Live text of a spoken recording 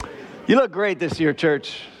You look great this year,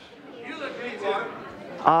 church. You look great, Bart.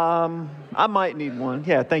 I might need one.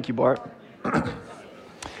 Yeah, thank you, Bart.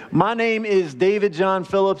 My name is David John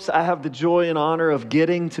Phillips. I have the joy and honor of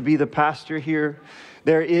getting to be the pastor here.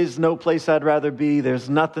 There is no place I'd rather be. There's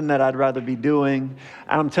nothing that I'd rather be doing.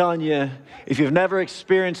 And I'm telling you, if you've never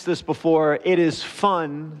experienced this before, it is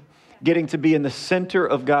fun getting to be in the center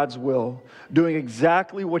of God's will, doing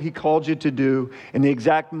exactly what He called you to do in the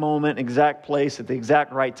exact moment, exact place, at the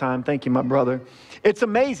exact right time. Thank you, my brother. It's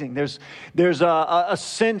amazing. There's a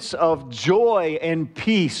sense of joy and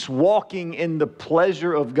peace walking in the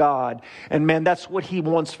pleasure of God. And man, that's what He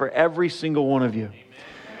wants for every single one of you.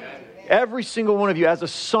 Every single one of you as a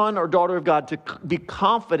son or daughter of God to be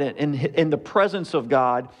confident in the presence of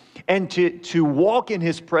God and to walk in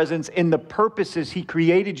His presence in the purposes He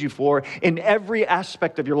created you for in every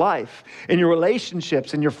aspect of your life, in your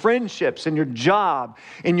relationships, in your friendships, in your job,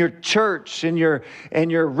 in your church, in your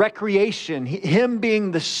recreation. Him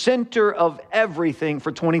being the center of everything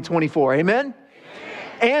for 2024. Amen?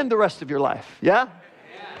 And the rest of your life. Yeah?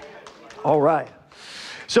 All right.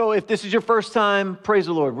 So if this is your first time, praise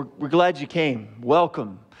the Lord. We're glad you came.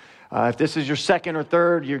 Welcome. If this is your second or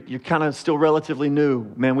third, you're kind of still relatively new.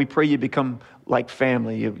 Man, we pray you become like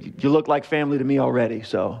family. You look like family to me already,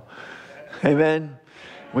 so amen.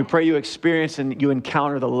 We pray you experience and you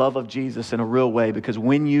encounter the love of Jesus in a real way, because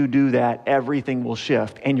when you do that, everything will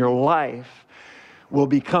shift and your life will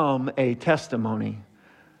become a testimony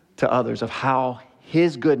to others of how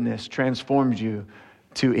His goodness transformed you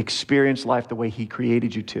to experience life the way He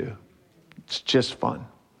created you to. It's just fun.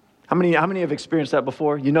 How many have experienced that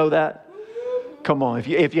before? You know that? Come on.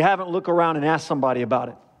 If you haven't, look around and ask somebody about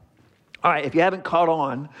it. All right, if you haven't caught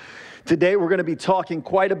on, today we're going to be talking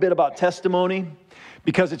quite a bit about testimony,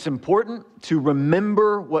 because it's important to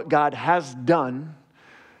remember what God has done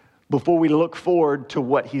before we look forward to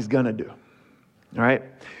what He's going to do. All right?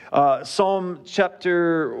 Psalm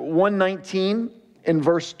chapter 119 and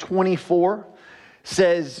verse 24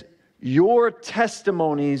 says, "Your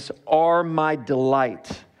testimonies are my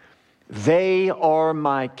delight. They are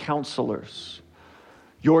my counselors."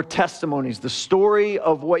 Your testimonies, the story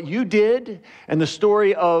of what you did and the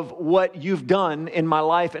story of what you've done in my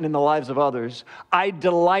life and in the lives of others, I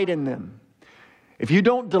delight in them. If you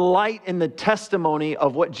don't delight in the testimony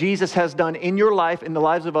of what Jesus has done in your life, in the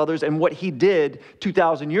lives of others, and what He did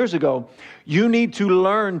 2,000 years ago, you need to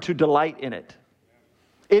learn to delight in it.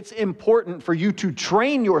 It's important for you to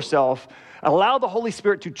train yourself, allow the Holy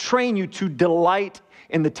Spirit to train you to delight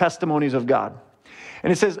in the testimonies of God.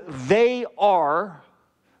 And it says, they are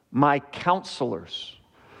my counselors.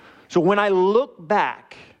 So when I look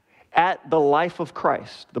back at the life of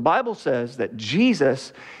Christ, the Bible says that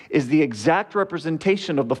Jesus is the exact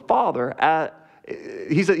representation of the Father.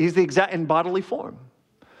 He's the exact in bodily form.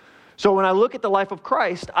 So when I look at the life of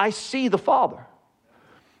Christ, I see the Father.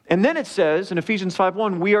 And then it says in Ephesians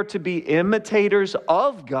 5:1, we are to be imitators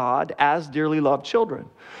of God as dearly loved children.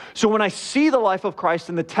 So when I see the life of Christ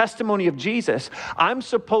and the testimony of Jesus, I'm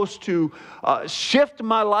supposed to shift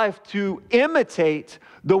my life to imitate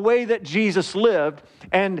the way that Jesus lived.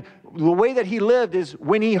 And the way that He lived is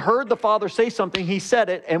when He heard the Father say something, He said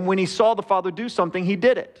it. And when He saw the Father do something, He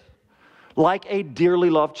did it. Like a dearly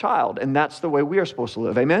loved child. And that's the way we are supposed to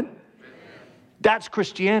live. Amen? That's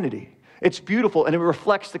Christianity. It's beautiful, and it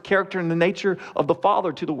reflects the character and the nature of the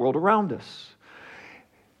Father to the world around us.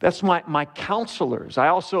 That's my counselors. I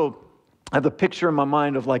also have a picture in my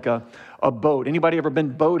mind of like a boat. Anybody ever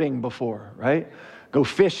been boating before, right? Go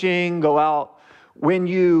fishing, go out. When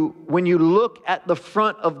you look at the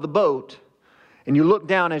front of the boat and you look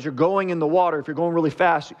down as you're going in the water, if you're going really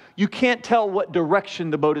fast, you can't tell what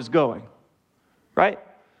direction the boat is going, right?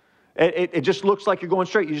 It just looks like you're going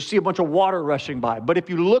straight. You just see a bunch of water rushing by. But if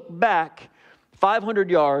you look back 500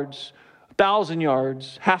 yards, 1,000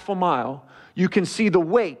 yards, half a mile, you can see the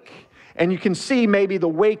wake. And you can see maybe the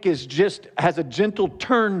wake has a gentle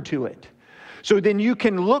turn to it. So then you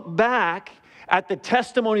can look back at the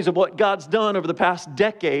testimonies of what God's done over the past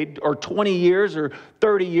decade or 20 years or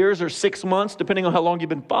 30 years or 6 months, depending on how long you've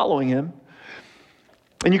been following Him.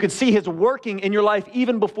 And you can see His working in your life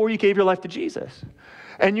even before you gave your life to Jesus.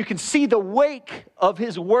 And you can see the wake of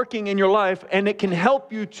His working in your life, and it can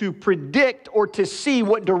help you to predict or to see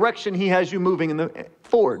what direction He has you moving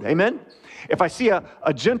forward. Amen? If I see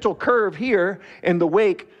a gentle curve here in the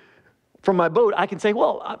wake from my boat, I can say,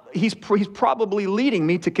 well, he's probably leading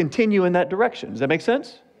me to continue in that direction. Does that make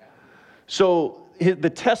sense? So the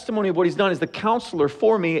testimony of what He's done is the counselor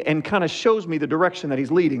for me and kind of shows me the direction that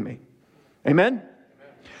He's leading me. Amen?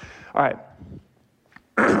 All right.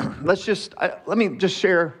 Let me just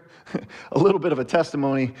share a little bit of a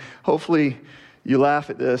testimony. Hopefully you laugh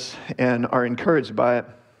at this and are encouraged by it,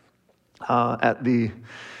 at the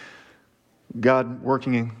God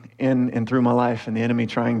working in and through my life and the enemy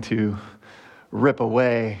trying to rip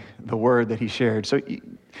away the word that he shared. So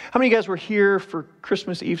how many of you guys were here for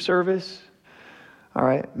Christmas Eve service? All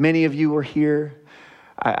right. Many of you were here.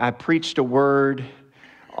 I preached a word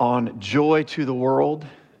on joy to the world,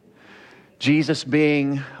 Jesus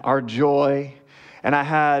being our joy. And I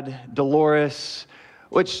had Dolores,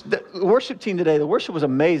 which the worship team today, the worship was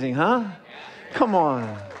amazing, huh? Come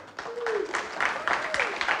on.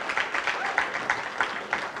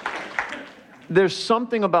 There's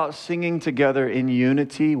something about singing together in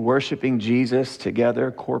unity, worshiping Jesus together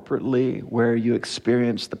corporately, where you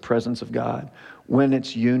experience the presence of God when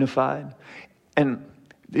it's unified. And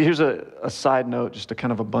here's a side note, just a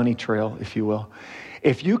kind of a bunny trail, if you will.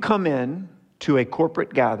 If you come in to a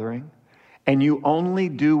corporate gathering and you only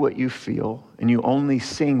do what you feel and you only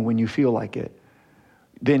sing when you feel like it,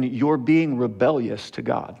 then you're being rebellious to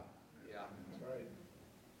God. Yeah, that's right.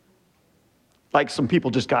 Like some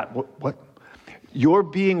people just got, what? You're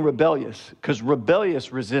being rebellious because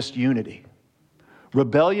rebellious resists unity.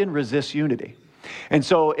 Rebellion resists unity. And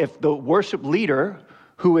so if the worship leader,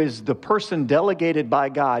 who is the person delegated by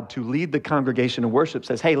God to lead the congregation in worship,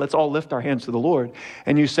 says, hey, let's all lift our hands to the Lord.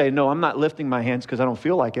 And you say, no, I'm not lifting my hands because I don't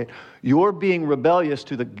feel like it. You're being rebellious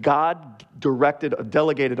to the God-directed,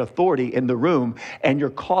 delegated authority in the room, and you're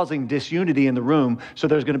causing disunity in the room. So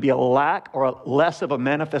there's going to be a lack or a less of a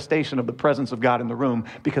manifestation of the presence of God in the room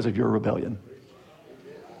because of your rebellion.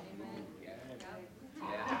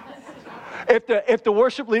 If the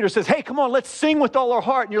worship leader says, hey, come on, let's sing with all our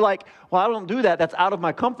heart. And you're like, well, I don't do that. That's out of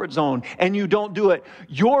my comfort zone. And you don't do it.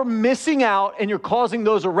 You're missing out, and you're causing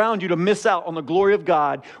those around you to miss out on the glory of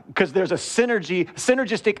God, because there's a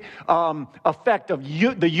synergistic effect of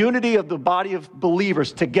the unity of the body of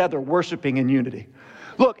believers together worshiping in unity.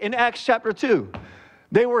 Look, in Acts chapter 2,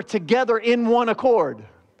 they were together in one accord,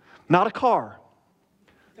 not a car.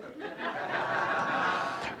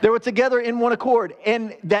 They were together in one accord.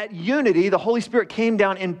 And that unity, the Holy Spirit came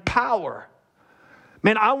down in power.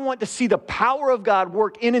 Man, I want to see the power of God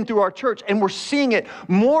work in and through our church. And we're seeing it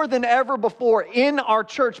more than ever before in our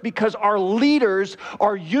church because our leaders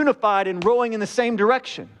are unified and rowing in the same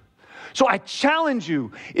direction. So I challenge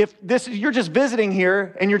you, if you're just visiting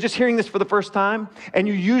here and you're just hearing this for the first time, and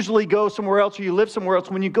you usually go somewhere else or you live somewhere else,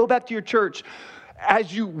 when you go back to your church,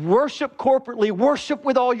 as you worship corporately, worship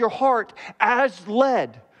with all your heart as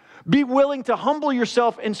led. Be willing to humble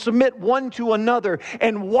yourself and submit one to another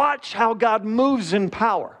and watch how God moves in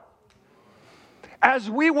power.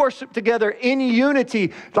 As we worship together in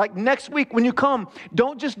unity, like next week when you come,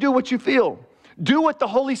 don't just do what you feel. Do what the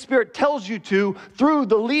Holy Spirit tells you to through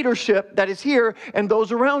the leadership that is here and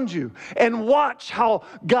those around you. And watch how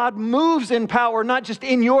God moves in power, not just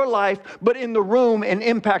in your life, but in the room, and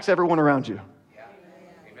impacts everyone around you.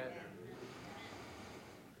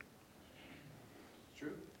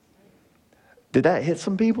 Did that hit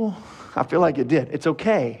some people? I feel like it did. It's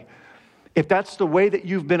okay. If that's the way that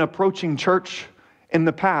you've been approaching church in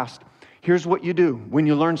the past, here's what you do when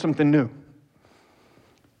you learn something new.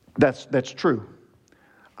 That's true.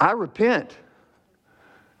 I repent.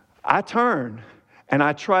 I turn, and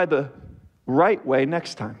I try the right way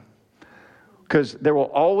next time. Because there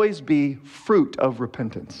will always be fruit of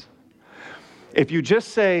repentance. If you just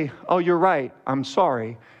say, oh, you're right, I'm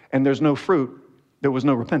sorry, and there's no fruit, there was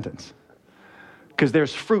no repentance. Because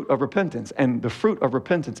there's fruit of repentance, and the fruit of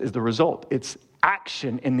repentance is the result. It's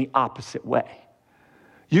action in the opposite way.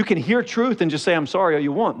 You can hear truth and just say, I'm sorry, all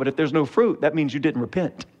you want, but if there's no fruit, that means you didn't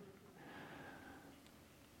repent.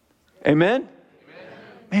 Amen?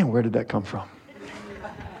 Man, where did that come from?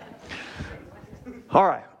 All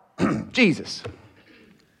right, Jesus.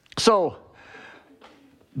 So,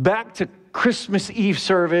 back to Christmas Eve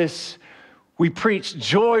service, we preached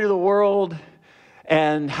joy to the world,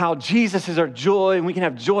 and how Jesus is our joy, and we can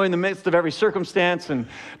have joy in the midst of every circumstance. And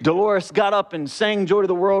Dolores got up and sang joy to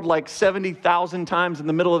the world like 70,000 times in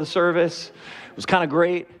the middle of the service. It was kind of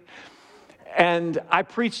great. And I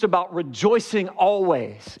preached about rejoicing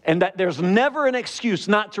always, and that there's never an excuse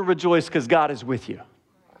not to rejoice because God is with you.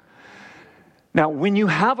 Now, when you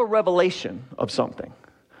have a revelation of something,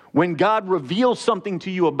 when God reveals something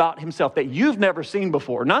to you about himself that you've never seen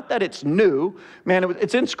before, not that it's new, man,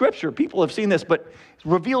 it's in Scripture. People have seen this, but it's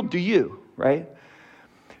revealed to you, right?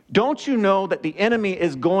 Don't you know that the enemy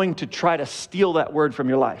is going to try to steal that word from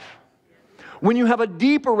your life? When you have a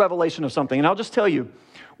deeper revelation of something, and I'll just tell you,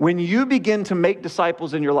 when you begin to make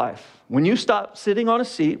disciples in your life, when you stop sitting on a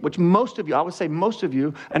seat, which most of you, I would say most of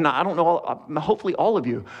you, and I don't know, hopefully all of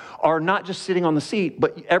you, are not just sitting on the seat,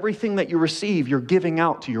 but everything that you receive, you're giving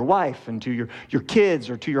out to your wife and to your kids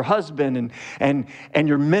or to your husband, and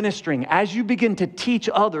you're ministering. As you begin to teach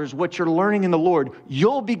others what you're learning in the Lord,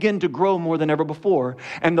 you'll begin to grow more than ever before.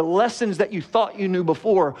 And the lessons that you thought you knew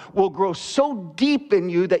before will grow so deep in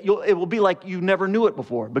you that it will be like you never knew it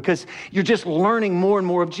before, because you're just learning more and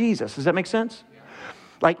more of Jesus. Does that make sense?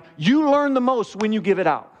 Like, you learn the most when you give it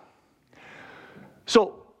out.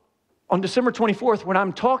 So on December 24th, when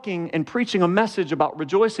I'm talking and preaching a message about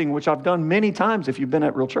rejoicing, which I've done many times if you've been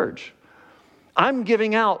at Real Church, I'm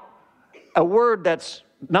giving out a word that's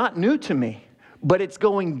not new to me, but it's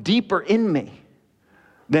going deeper in me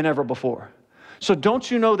than ever before. So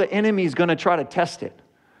don't you know the enemy is going to try to test it?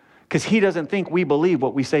 Because he doesn't think we believe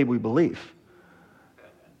what we say we believe.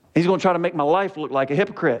 He's going to try to make my life look like a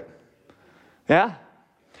hypocrite. Yeah?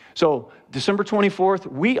 So December 24th,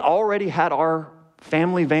 we already had our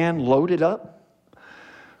family van loaded up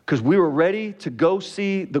because we were ready to go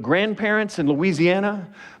see the grandparents in Louisiana.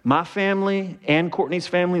 My family and Courtney's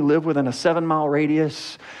family live within a 7-mile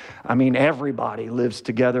radius. I mean, everybody lives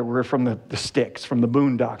together. We're from the sticks, from the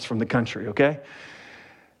boondocks, from the country, okay?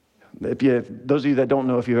 Those of you that don't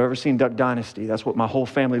know, if you've ever seen Duck Dynasty, that's what my whole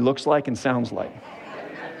family looks like and sounds like.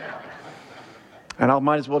 And I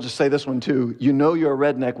might as well just say this one too. You know you're a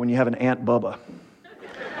redneck when you have an Aunt Bubba.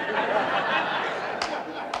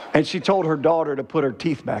 And she told her daughter to put her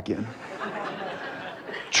teeth back in.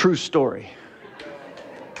 True story.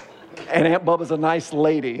 And Aunt Bubba's a nice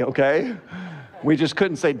lady, okay? We just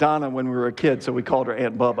couldn't say Donna when we were a kid, so we called her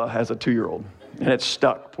Aunt Bubba as a 2-year-old. And it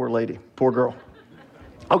stuck, poor lady, poor girl.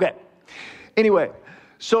 Okay, anyway,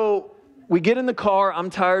 so we get in the car.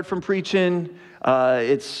 I'm tired from preaching.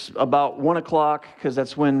 It's about 1 o'clock because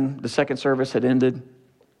that's when the second service had ended.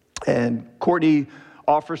 And Courtney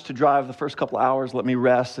offers to drive the first couple hours, let me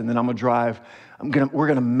rest, and then I'm going to drive. We're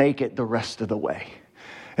going to make it the rest of the way.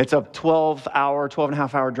 It's a 12 and a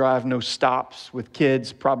half hour drive, no stops with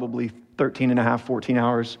kids, probably 13 and a half, 14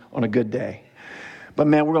 hours on a good day. But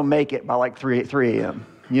man, we're going to make it by like 3 a.m.,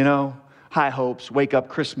 you know? High hopes, wake up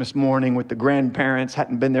Christmas morning with the grandparents,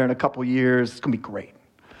 hadn't been there in a couple years. It's going to be great.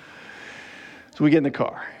 So we get in the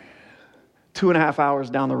car. 2.5 hours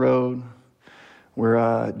down the road.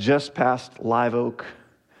 We're just past Live Oak.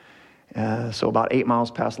 So about 8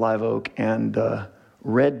 miles past Live Oak. And the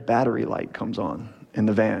red battery light comes on in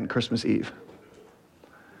the van, Christmas Eve.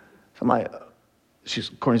 So I'm like,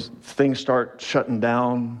 Courtney's things start shutting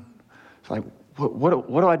down. It's like, what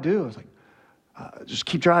do I do? I was like, just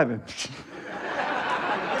keep driving.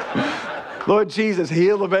 Lord Jesus,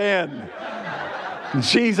 heal the van. In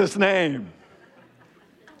Jesus' name.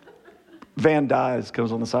 Van dies,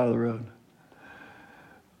 comes on the side of the road.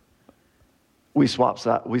 We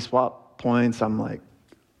swap points. I'm like,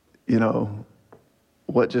 you know,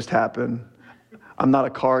 what just happened? I'm not a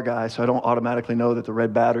car guy, so I don't automatically know that the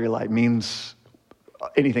red battery light means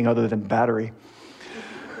anything other than battery.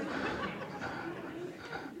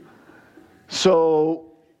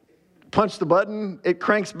 So, punch the button, it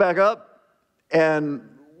cranks back up, and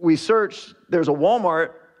we search. There's a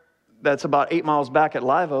Walmart that's about 8 miles back at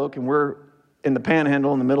Live Oak, and we're in the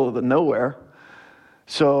panhandle in the middle of the nowhere.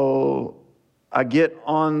 So, I get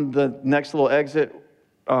on the next little exit,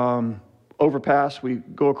 overpass. We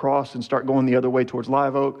go across and start going the other way towards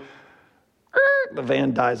Live Oak. The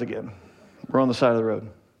van dies again. We're on the side of the road.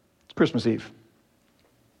 It's Christmas Eve.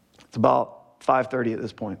 It's about 5:30 at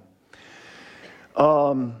this point.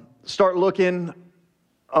 Start looking.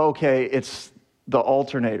 Okay, it's the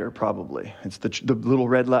alternator probably. It's the little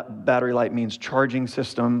red battery light means charging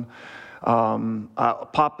system. I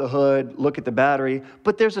pop the hood, look at the battery,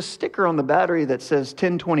 but there's a sticker on the battery that says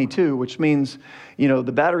 1022, which means, you know,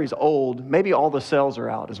 the battery's old. Maybe all the cells are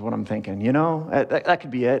out is what I'm thinking, you know? That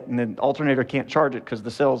could be it. And then alternator can't charge it because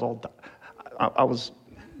the cells all I was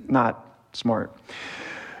not smart.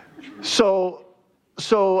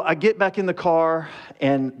 So I get back in the car,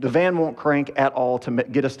 and the van won't crank at all to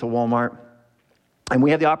get us to Walmart. And we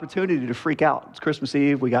have the opportunity to freak out. It's Christmas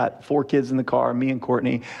Eve. We got 4 kids in the car, me and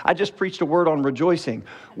Courtney. I just preached a word on rejoicing,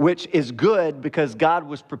 which is good because God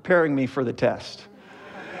was preparing me for the test.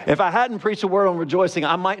 If I hadn't preached a word on rejoicing,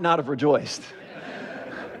 I might not have rejoiced.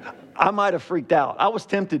 I might have freaked out. I was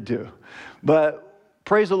tempted to. But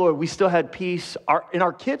praise the Lord, we still had peace. And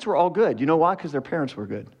our kids were all good. You know why? Because their parents were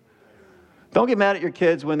good. Don't get mad at your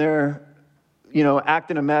kids when they're, you know,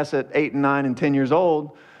 acting a mess at 8 and 9 and 10 years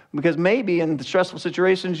old, because maybe in the stressful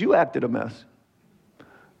situations you acted a mess,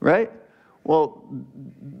 right? Well,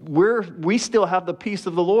 we still have the peace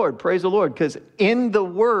of the Lord. Praise the Lord. Because in the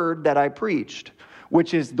word that I preached,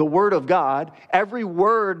 which is the word of God, every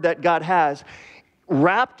word that God has,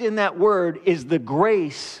 wrapped in that word is the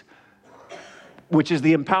grace, which is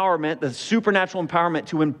the empowerment, the supernatural empowerment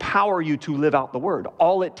to empower you to live out the word.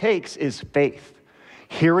 All it takes is faith.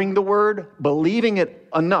 Hearing the word, believing it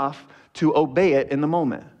enough to obey it in the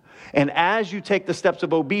moment. And as you take the steps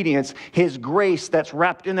of obedience, his grace that's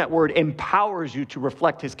wrapped in that word empowers you to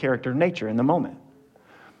reflect his character and nature in the moment.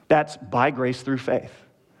 That's by grace through faith.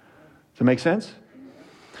 Does that make sense?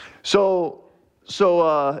 So it's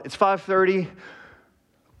 5:30.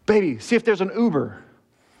 Baby, see if there's an Uber.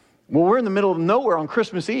 Well, we're in the middle of nowhere on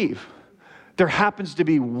Christmas Eve. There happens to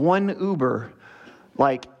be one Uber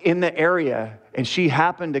like in the area, and she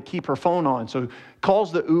happened to keep her phone on. So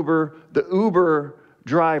calls the Uber. The Uber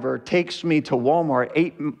driver takes me to Walmart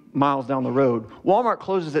 8 miles down the road. Walmart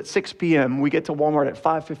closes at 6 p.m. We get to Walmart at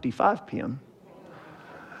 5:55 p.m.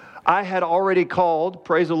 I had already called,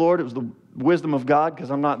 praise the Lord, it was the wisdom of God because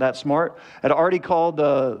I'm not that smart. I'd already called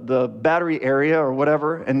the battery area or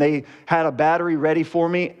whatever, and they had a battery ready for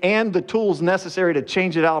me and the tools necessary to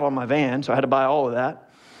change it out on my van, so I had to buy all of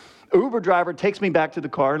that. Uber driver takes me back to the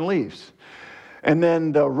car and leaves. And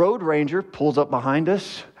then the road ranger pulls up behind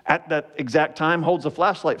us at that exact time, holds a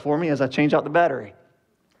flashlight for me as I change out the battery.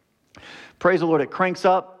 Praise the Lord, it cranks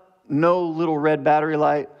up, no little red battery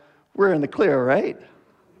light. We're in the clear, right?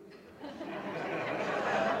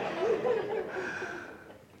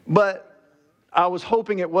 But I was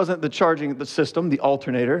hoping it wasn't the charging the system, the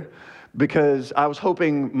alternator, because I was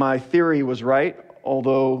hoping my theory was right,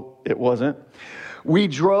 although it wasn't. We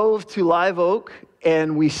drove to Live Oak,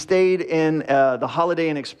 and we stayed in the Holiday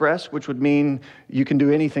Inn Express, which would mean you can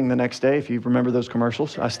do anything the next day, if you remember those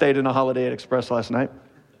commercials. I stayed in a Holiday Inn Express last night.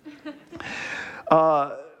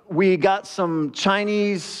 We got some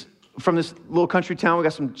Chinese, from this little country town, we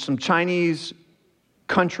got some Chinese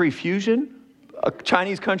country fusion, a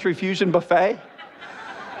Chinese country fusion buffet.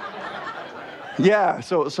 Yeah,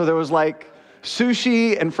 so there was like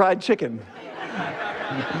sushi and fried chicken.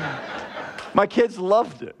 My kids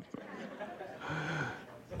loved it.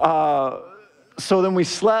 So then we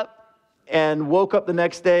slept and woke up the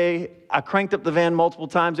next day. I cranked up the van multiple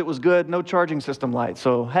times. It was good. No charging system light.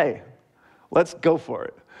 So, hey, let's go for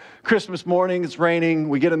it. Christmas morning, it's raining.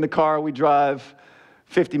 We get in the car. We drive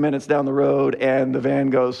 50 minutes down the road, and the van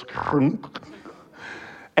goes,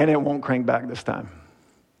 and it won't crank back this time.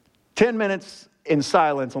 10 minutes in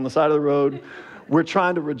silence on the side of the road. We're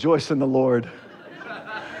trying to rejoice in the Lord.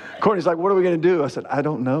 Courtney's like, what are we going to do? I said, I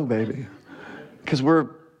don't know, baby. Because we're,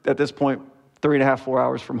 at this point, 3.5, 4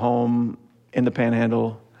 hours from home in the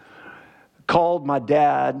Panhandle. Called my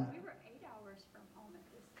dad. We were 8 hours from home at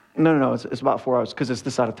this time. No, it's about 4 hours because it's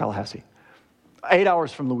this side of Tallahassee. 8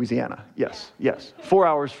 hours from Louisiana. Yes. 4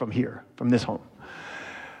 hours from here, from this home.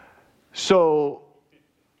 So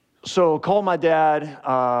call my dad.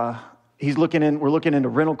 We're looking into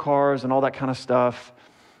rental cars and all that kind of stuff.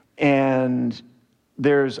 And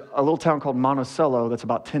there's a little town called Monticello that's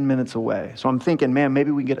about 10 minutes away. So I'm thinking, man, maybe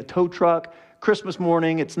we can get a tow truck. Christmas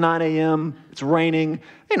morning, it's 9 a.m., it's raining.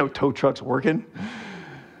 Ain't no tow trucks working.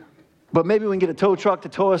 But maybe we can get a tow truck to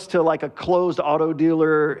tow us to like a closed auto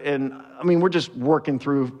dealer. And I mean, we're just working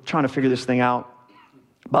through, trying to figure this thing out.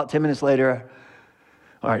 About 10 minutes later,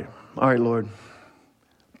 all right, Lord.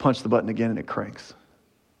 Punch the button again and it cranks.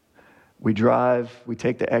 We drive, we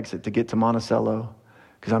take the exit to get to Monticello,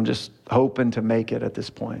 because I'm just hoping to make it at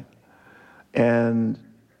this point. And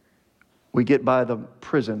we get by the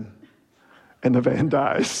prison, and the van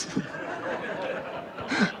dies.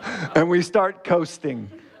 And we start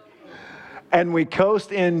coasting. And we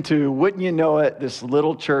coast into, wouldn't you know it, this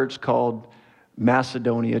little church called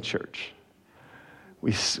Macedonia Church.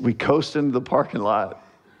 We coast into the parking lot,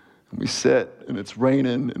 and we sit, and it's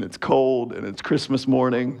raining, and it's cold, and it's Christmas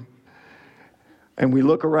morning. And we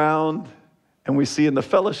look around, and we see in the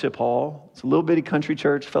fellowship hall, it's a little bitty country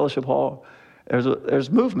church, fellowship hall,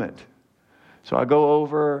 there's movement. So I go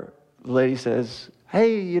over, the lady says,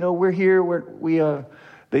 hey, we're here,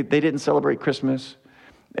 they didn't celebrate Christmas,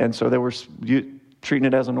 and so they were treating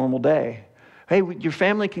it as a normal day. Hey, your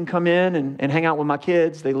family can come in and hang out with my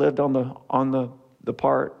kids. They lived on the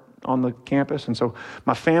campus, and so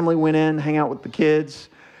my family went in, hang out with the kids.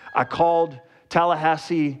 I called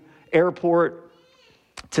Tallahassee Airport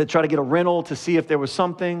to try to get a rental to see if there was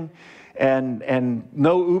something, and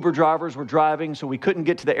no Uber drivers were driving, so we couldn't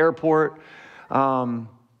get to the airport. Kind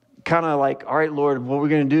of like, all right, Lord, what are we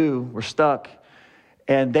going to do? We're stuck.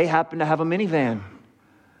 And they happened to have a minivan. I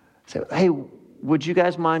said, hey, would you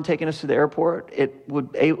guys mind taking us to the airport? It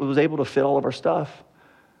was able to fit all of our stuff.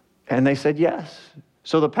 And they said yes.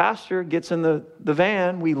 So the pastor gets in the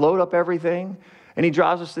van, we load up everything, and he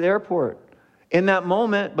drives us to the airport. In that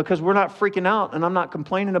moment, because we're not freaking out and I'm not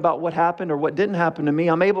complaining about what happened or what didn't happen to me,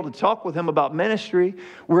 I'm able to talk with him about ministry.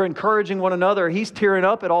 We're encouraging one another. He's tearing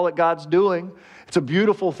up at all that God's doing. It's a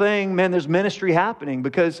beautiful thing. Man, there's ministry happening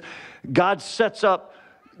because God sets up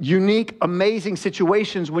unique, amazing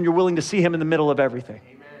situations when you're willing to see him in the middle of everything.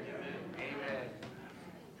 Amen.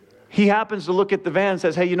 He happens to look at the van and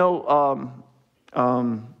says, hey,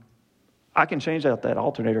 I can change out that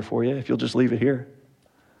alternator for you if you'll just leave it here.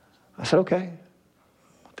 I said, okay.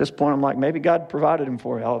 At this point, I'm like, maybe God provided him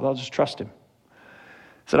for you. I'll just trust him.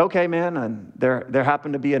 I said, okay, man. And there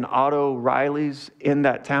happened to be an Auto Riley's in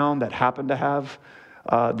that town that happened to have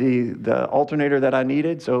the alternator that I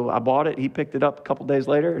needed. So I bought it. He picked it up a couple days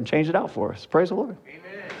later and changed it out for us. Praise the Lord.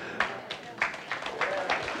 Amen.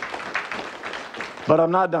 But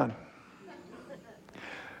I'm not done.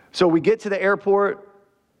 So we get to the airport.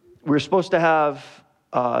 We were supposed to have,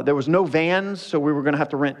 there was no vans, so we were going to have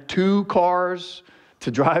to rent 2 cars to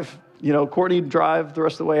drive. Courtney drive the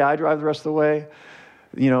rest of the way, I drive the rest of the way,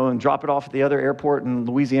 and drop it off at the other airport in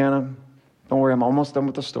Louisiana. Don't worry, I'm almost done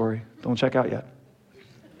with the story. Don't check out yet.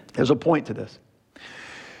 There's a point to this.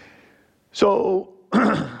 So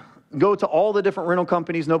go to all the different rental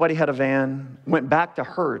companies. Nobody had a van. Went back to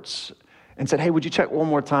Hertz and said, hey, would you check one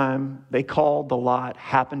more time? They called the lot,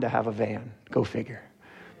 happened to have a van. Go figure.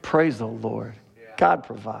 Praise the Lord. God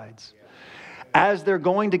provides. As they're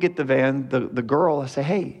going to get the van, the girl, I say,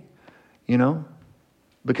 hey,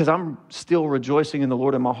 because I'm still rejoicing in the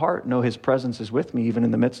Lord in my heart, know his presence is with me, even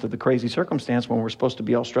in the midst of the crazy circumstance when we're supposed to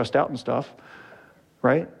be all stressed out and stuff,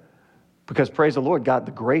 right? Because praise the Lord, God,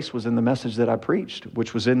 the grace was in the message that I preached,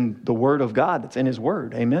 which was in the word of God that's in his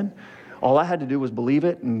word. Amen. All I had to do was believe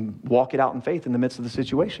it and walk it out in faith in the midst of the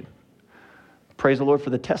situation. Praise the Lord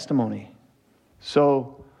for the testimony.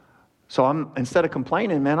 So I'm, instead of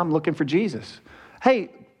complaining, man, I'm looking for Jesus. Hey,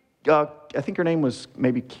 I think her name was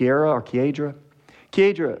maybe Kiera or Kiedra.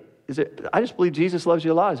 Kiedra, I just believe Jesus loves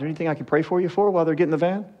you a lot. Is there anything I can pray for you for while they're getting the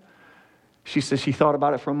van? She said, she thought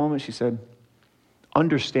about it for a moment. She said,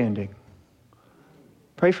 understanding.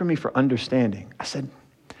 Pray for me for understanding. I said,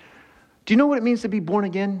 do you know what it means to be born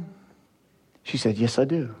again? She said, yes, I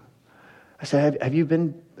do. I said, have you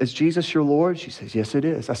been, is Jesus your Lord? She says, yes, it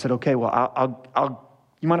is. I said, okay, well,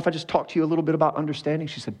 you mind if I just talk to you a little bit about understanding?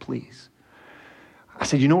 She said, please. I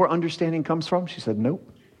said, you know where understanding comes from? She said, nope.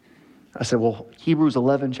 I said, well, Hebrews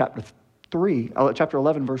 11, chapter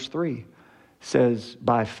 11, verse 3 says,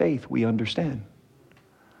 by faith we understand.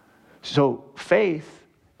 So faith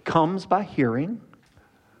comes by hearing,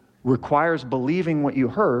 requires believing what you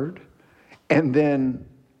heard, and then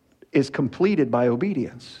is completed by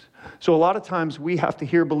obedience. So a lot of times we have to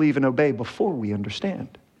hear, believe, and obey before we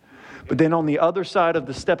understand. But then on the other side of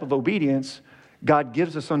the step of obedience, God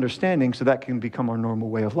gives us understanding so that can become our normal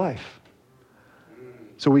way of life.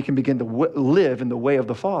 So we can begin to live in the way of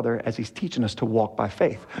the Father as he's teaching us to walk by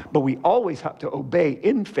faith. But we always have to obey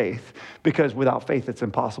in faith, because without faith it's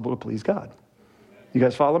impossible to please God. You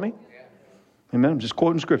guys follow me? Amen. I'm just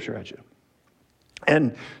quoting scripture at you.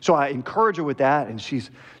 And so I encourage her with that, and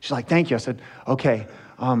she's like, thank you. I said, okay,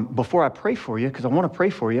 before I pray for you, because I want to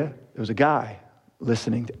pray for you, there was a guy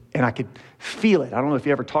listening, and I could feel it. I don't know if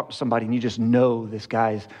you ever talk to somebody and you just know this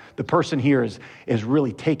guy's, the person here is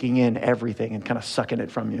really taking in everything and kind of sucking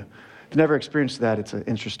it from you. If you've never experienced that, it's an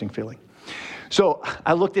interesting feeling. So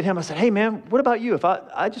I looked at him, I said, hey man, what about you? If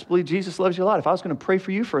I just believe Jesus loves you a lot. If I was going to pray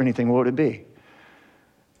for you for anything, what would it be?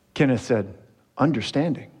 Kenneth said,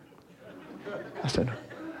 understanding. I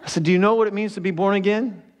said, do you know what it means to be born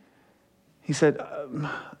again? He said,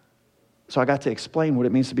 so I got to explain what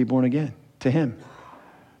it means to be born again to him.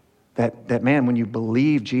 That man, when you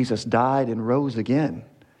believe Jesus died and rose again,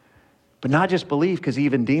 but not just believe, because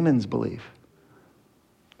even demons believe.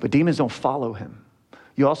 But demons don't follow him.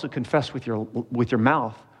 You also confess with your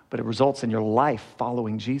mouth, but it results in your life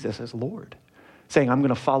following Jesus as Lord, saying, I'm going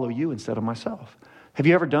to follow you instead of myself. Have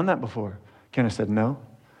you ever done that before? Kenneth said, no.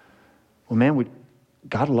 Well, man,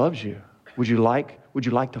 God loves you. Would you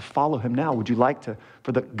like to follow him now? Would you like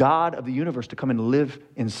for the God of the universe to come and live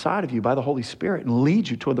inside of you by the Holy Spirit and lead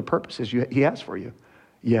you toward the purposes he has for you?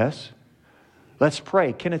 Yes. Let's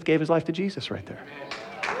pray. Kenneth gave his life to Jesus right there.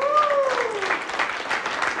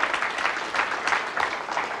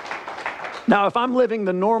 Now, if I'm living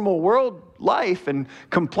the normal world life and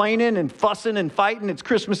complaining and fussing and fighting, it's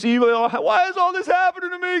Christmas Eve, why is all this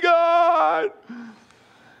happening to me, God?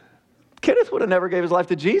 Kenneth would have never gave his life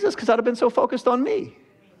to Jesus because I'd have been so focused on me.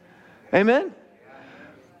 Amen?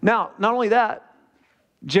 Now, not only that,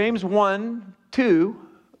 James 1:2,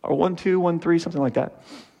 or 1:2, 1:3, something like that,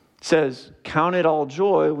 says, count it all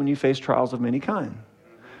joy when you face trials of many kind,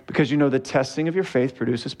 because you know the testing of your faith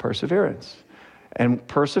produces perseverance. And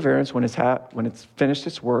perseverance, when it's finished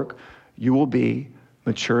its work, you will be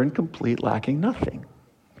mature and complete, lacking nothing.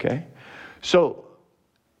 Okay? So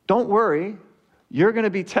don't worry, you're going to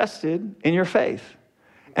be tested in your faith.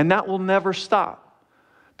 And that will never stop,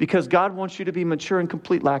 because God wants you to be mature and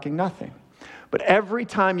complete, lacking nothing. But every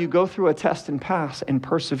time you go through a test and pass and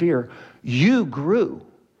persevere, you grew.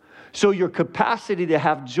 So your capacity to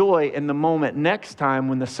have joy in the moment next time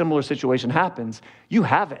when the similar situation happens, you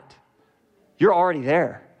have it. You're already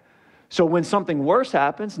there. So when something worse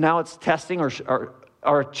happens, now it's testing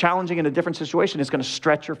or challenging in a different situation, it's going to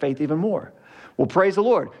stretch your faith even more. Well, praise the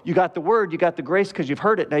Lord. You got the word, you got the grace because you've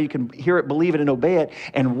heard it. Now you can hear it, believe it, and obey it,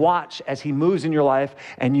 and watch as he moves in your life,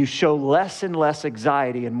 and you show less and less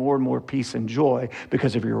anxiety and more peace and joy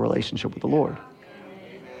because of your relationship with the Lord.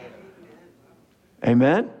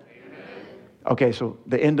 Amen? Okay, so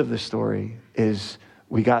the end of the story is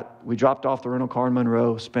we dropped off the rental car in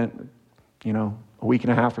Monroe, spent, a week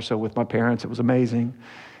and a half or so with my parents. It was amazing.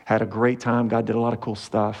 Had a great time. God did a lot of cool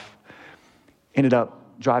stuff. Ended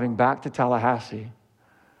up driving back to Tallahassee.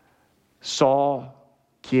 Saw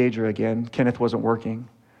Kiedra again. Kenneth wasn't working.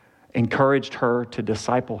 Encouraged her to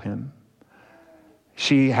disciple him.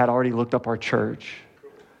 She had already looked up our church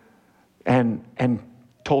and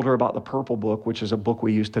told her about the Purple Book, which is a book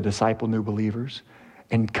we use to disciple new believers,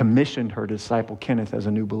 and commissioned her to disciple Kenneth as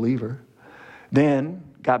a new believer. Then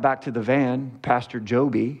got back to the van. Pastor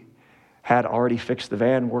Joby had already fixed the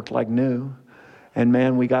van, worked like new. And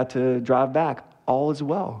man, we got to drive back. All is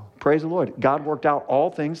well. Praise the Lord. God worked out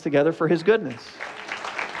all things together for his goodness.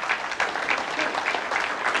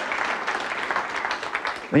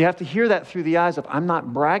 Now you have to hear that through the eyes of, I'm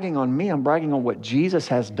not bragging on me. I'm bragging on what Jesus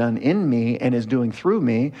has done in me and is doing through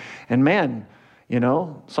me. And man,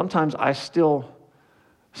 sometimes I still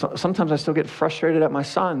get frustrated at my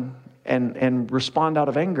son and respond out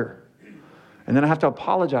of anger. And then I have to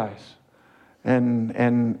apologize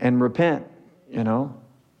and repent,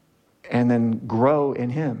 and then grow in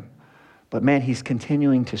him. But man, he's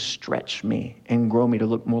continuing to stretch me and grow me to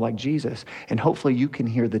look more like Jesus. And hopefully you can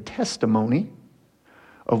hear the testimony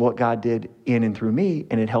of what God did in and through me,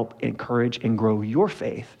 and it helped encourage and grow your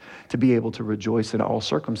faith to be able to rejoice in all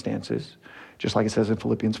circumstances. Just like it says in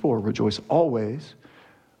Philippians 4, rejoice always.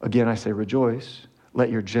 Again, I say rejoice.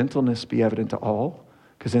 Let your gentleness be evident to all,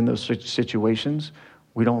 because in those situations,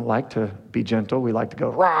 we don't like to be gentle. We like to go,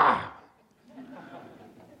 rah!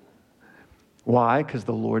 Why? Because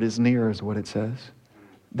the Lord is near, is what it says.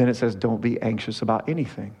 Then it says, don't be anxious about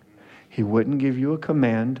anything. He wouldn't give you a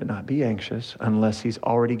command to not be anxious unless he's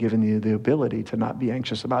already given you the ability to not be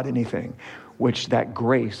anxious about anything, which that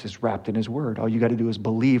grace is wrapped in his word. All you got to do is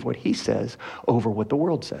believe what he says over what the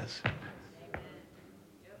world says.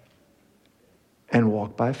 And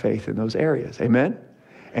walk by faith in those areas. Amen?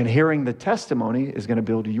 And hearing the testimony is going to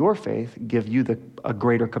build your faith, give you a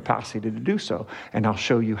greater capacity to do so. And I'll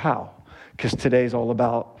show you how. Because today's all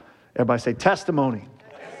about, everybody say, testimony.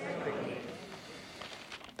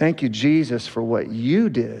 Thank you, Jesus, for what you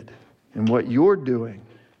did and what you're doing.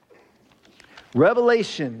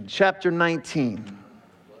 Revelation chapter 19.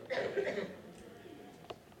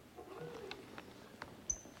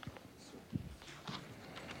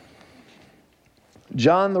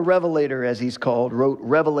 John the Revelator, as he's called, wrote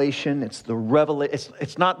Revelation.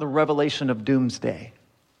 It's not the revelation of doomsday.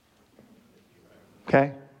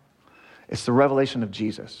 Okay? It's the revelation of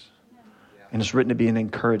Jesus. And it's written to be an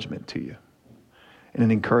encouragement to you. And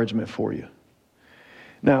an encouragement for you.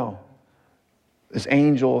 Now, this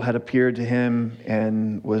angel had appeared to him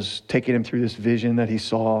and was taking him through this vision that he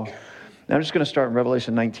saw. Now I'm just going to start in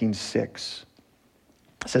Revelation 19:6.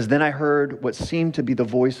 It says, then I heard what seemed to be the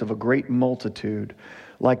voice of a great multitude,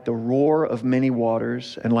 like the roar of many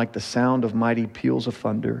waters and like the sound of mighty peals of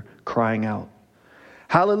thunder, crying out,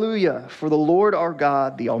 hallelujah, for the Lord our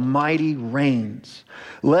God, the Almighty reigns.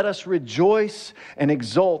 Let us rejoice and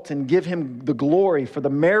exult and give him the glory, for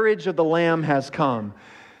the marriage of the Lamb has come.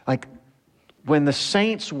 Like when the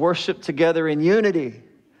saints worship together in unity,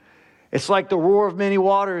 it's like the roar of many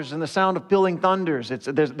waters and the sound of pealing thunders.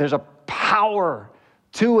 There's a power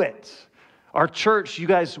to it. Our church, you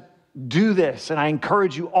guys do this, and I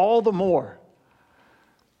encourage you all the more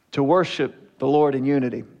to worship the Lord in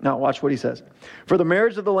unity. Now watch what he says. For the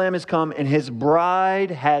marriage of the Lamb has come, and his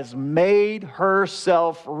bride has made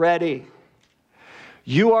herself ready.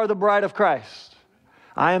 You are the bride of Christ.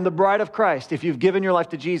 I am the bride of Christ. If you've given your life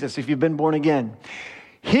to Jesus, if you've been born again,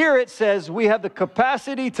 Here it says we have the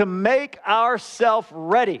capacity to make ourselves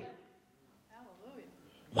ready. Hallelujah.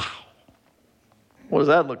 Wow. What does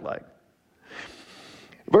that look like?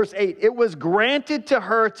 Verse 8, it was granted to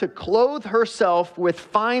her to clothe herself with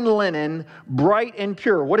fine linen, bright and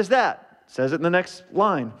pure. What is that? It says it in the next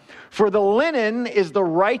line. For the linen is the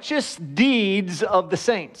righteous deeds of the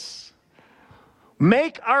saints.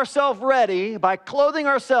 Make ourselves ready by clothing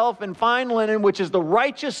ourselves in fine linen, which is the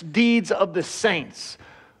righteous deeds of the saints.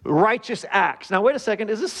 Righteous acts. Now, wait a second.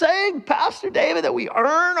 Is this saying, Pastor David, that we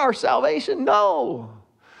earn our salvation? No.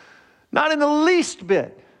 Not in the least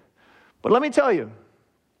bit. But let me tell you,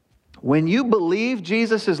 when you believe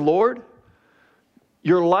Jesus is Lord,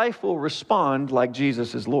 your life will respond like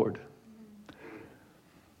Jesus is Lord.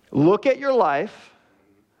 Look at your life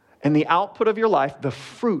and the output of your life, the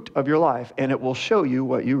fruit of your life, and it will show you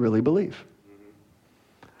what you really believe.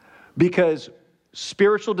 Because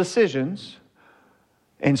spiritual decisions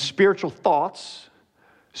and spiritual thoughts,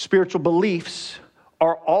 spiritual beliefs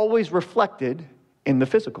are always reflected in the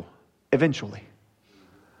physical, eventually.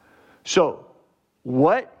 So,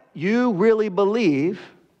 what you really believe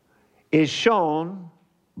is shown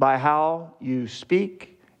by how you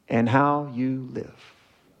speak and how you live.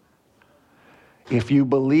 If you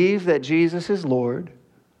believe that Jesus is Lord,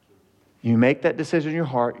 you make that decision in your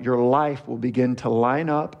heart, your life will begin to line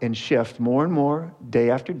up and shift more and more day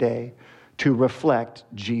after day to reflect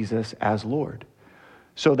Jesus as Lord.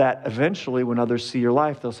 So that eventually when others see your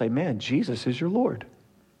life, they'll say, man, Jesus is your Lord.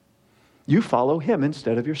 You follow him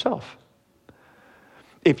instead of yourself.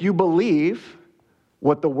 If you believe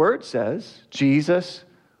what the Word says, Jesus,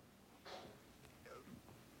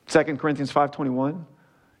 2 Corinthians 5:21,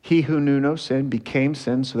 he who knew no sin became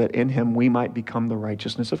sin so that in him we might become the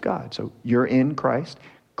righteousness of God. So you're in Christ.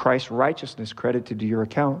 Christ's righteousness credited to your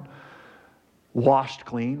account. Washed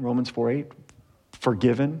clean, Romans 4:8,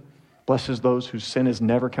 forgiven, blesses those whose sin is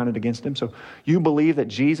never counted against him. So you believe that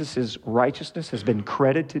Jesus' righteousness has been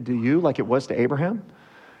credited to you like it was to Abraham?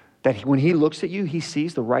 That when he looks at you, he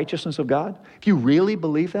sees the righteousness of God? If you really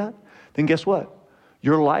believe that, then guess what?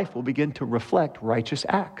 Your life will begin to reflect righteous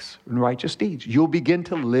acts and righteous deeds. You'll begin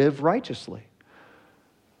to live righteously.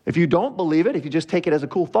 If you don't believe it, if you just take it as a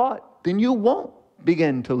cool thought, then you won't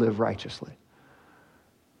begin to live righteously.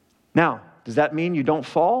 Now, does that mean you don't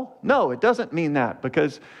fall? No, it doesn't mean that,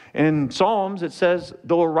 because in Psalms it says,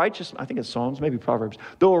 though a righteous, I think it's Psalms, maybe Proverbs,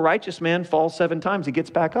 though a righteous man falls 7 times, he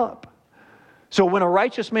gets back up. So when a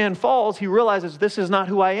righteous man falls, he realizes this is not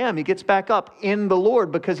who I am. He gets back up in the Lord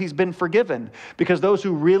because he's been forgiven. Because those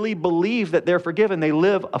who really believe that they're forgiven, they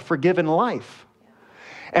live a forgiven life.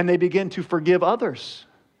 And they begin to forgive others.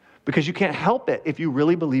 Because you can't help it if you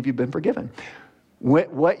really believe you've been forgiven.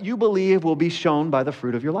 What you believe will be shown by the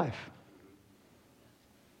fruit of your life.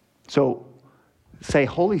 So say,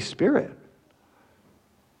 Holy Spirit,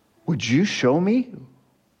 would you show me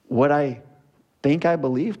what I think I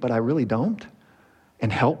believe, but I really don't?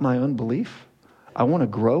 And help my unbelief? I want to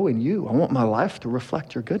grow in you. I want my life to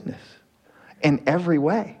reflect your goodness in every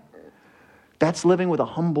way. That's living with a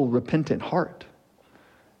humble, repentant heart.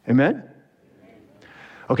 Amen?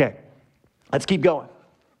 Okay, let's keep going.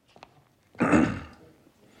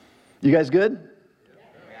 You guys good?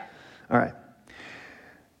 All right.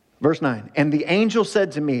 Verse 9, and the angel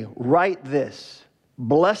said to me, write this,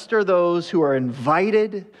 blessed are those who are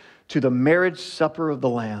invited to the marriage supper of the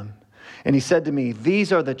Lamb. And he said to me,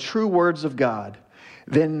 these are the true words of God.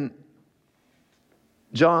 Then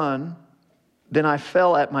I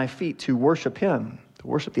fell at my feet to worship him, to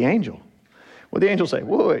worship the angel. What did the angel say?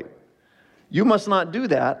 Wait, you must not do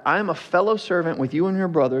that. I am a fellow servant with you and your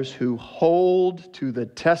brothers who hold to the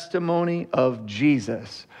testimony of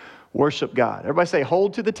Jesus. Worship God. Everybody say,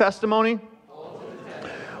 hold to the testimony,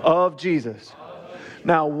 of Jesus.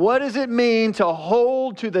 Now, what does it mean to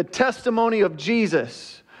hold to the testimony of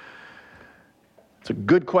Jesus? It's a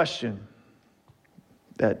good question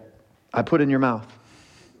that I put in your mouth.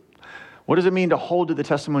 What does it mean to hold to the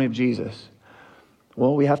testimony of Jesus?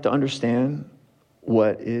 Well, we have to understand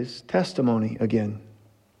what is testimony again.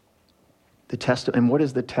 And what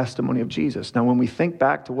is the testimony of Jesus? Now, when we think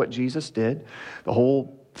back to what Jesus did, the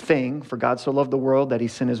whole thing, for God so loved the world that he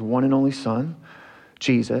sent his one and only Son,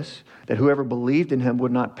 Jesus, that whoever believed in him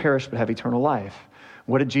would not perish but have eternal life.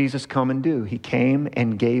 What did Jesus come and do? He came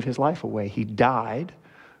and gave his life away. He died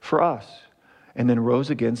for us and then rose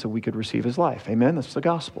again so we could receive his life. Amen? That's the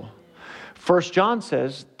gospel. 1 John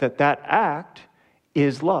says that act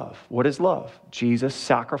is love. What is love? Jesus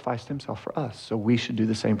sacrificed himself for us, so we should do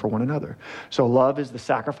the same for one another. So love is the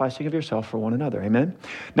sacrificing of yourself for one another. Amen?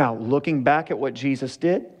 Now, looking back at what Jesus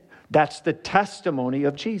did, That's the testimony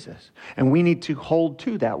of Jesus. And we need to hold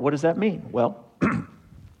to that. What does that mean? Well,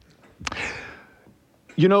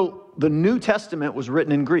 the New Testament was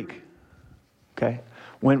written in Greek. Okay?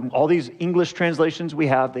 When all these English translations we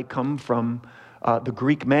have, they come from the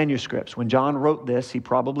Greek manuscripts. When John wrote this, he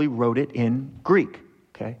probably wrote it in Greek.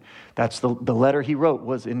 Okay? That's the letter he wrote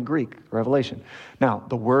was in Greek, Revelation. Now,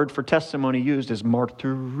 the word for testimony used is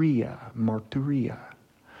martyria. Martyria.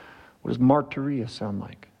 What does martyria sound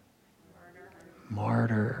like?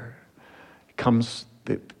 Martyr.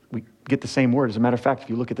 We get the same word. As a matter of fact, if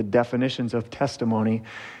you look at the definitions of testimony,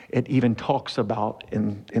 it even talks about,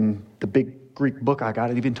 in the big Greek book I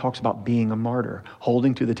got, it even talks about being a martyr,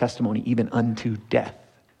 holding to the testimony even unto death.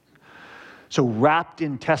 So wrapped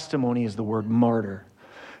in testimony is the word martyr.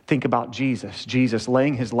 Think about Jesus. Jesus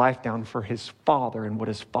laying his life down for his Father and what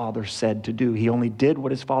his Father said to do. He only did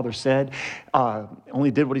what his Father said,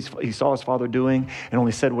 only did what he saw his Father doing, and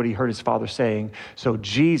only said what he heard his Father saying. So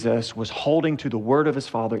Jesus was holding to the word of his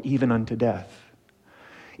Father even unto death.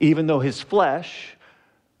 Even though his flesh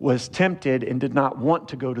was tempted and did not want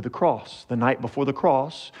to go to the cross. The night before the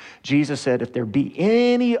cross, Jesus said, if there be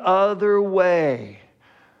any other way,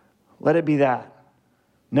 let it be that.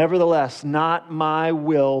 Nevertheless, not my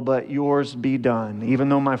will, but yours be done. Even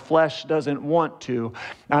though my flesh doesn't want to,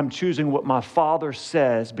 I'm choosing what my Father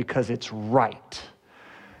says because it's right.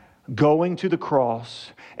 Going to the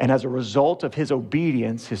cross, and as a result of his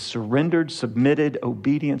obedience, his surrendered, submitted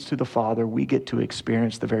obedience to the Father, we get to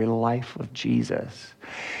experience the very life of Jesus.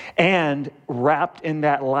 And wrapped in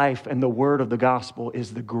that life and the word of the gospel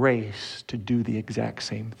is the grace to do the exact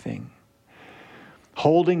same thing.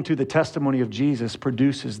 Holding to the testimony of Jesus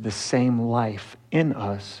produces the same life in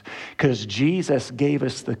us because Jesus gave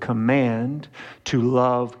us the command to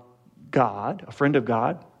love God. A friend of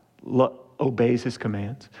God obeys his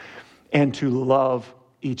commands, and to love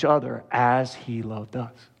each other as he loved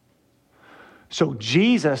us. So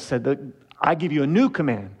Jesus said that I give you a new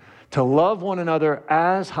command, to love one another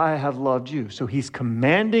as I have loved you. So he's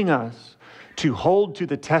commanding us to hold to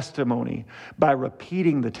the testimony by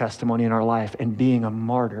repeating the testimony in our life and being a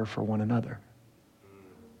martyr for one another.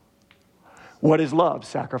 What is love?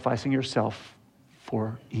 Sacrificing yourself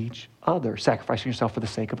for each other. Sacrificing yourself for the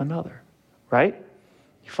sake of another. Right?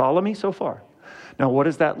 You follow me so far? Now, what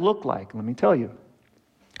does that look like? Let me tell you.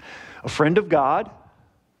 A friend of God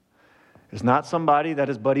is not somebody that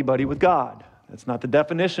is buddy-buddy with God. That's not the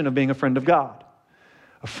definition of being a friend of God.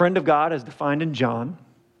 A friend of God, as defined in John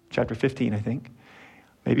chapter 15, I think,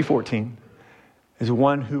 maybe 14, is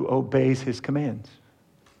one who obeys his commands.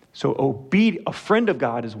 So a friend of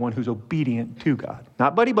God is one who's obedient to God.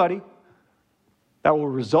 Not buddy-buddy. That will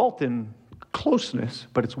result in closeness,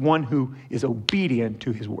 but it's one who is obedient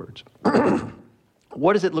to his words.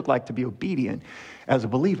 What does it look like to be obedient as a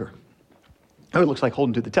believer? It looks like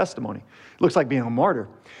holding to the testimony. It looks like being a martyr.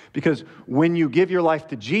 Because when you give your life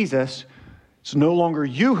to Jesus, it's no longer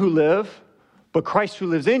you who live, but Christ who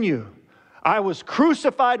lives in you. I was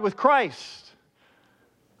crucified with Christ.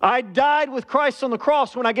 I died with Christ on the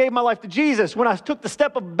cross when I gave my life to Jesus. When I took the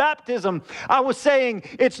step of baptism, I was saying,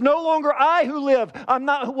 it's no longer I who live. I'm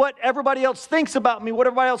not what everybody else thinks about me, what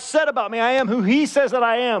everybody else said about me. I am who he says that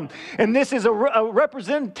I am. And this is a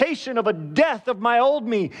representation of a death of my old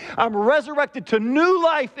me. I'm resurrected to new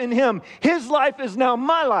life in him. His life is now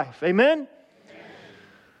my life. Amen?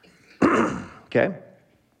 Okay.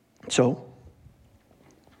 So,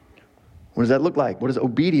 what does that look like? What is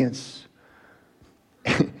obedience?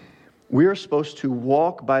 We are supposed to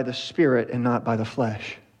walk by the Spirit and not by the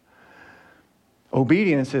flesh.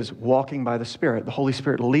 Obedience is walking by the Spirit. The Holy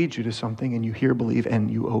Spirit leads you to something and you hear, believe,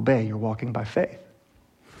 and you obey. You're walking by faith.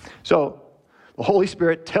 So, the Holy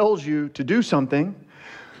Spirit tells you to do something.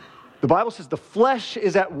 The Bible says the flesh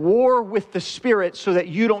is at war with the Spirit so that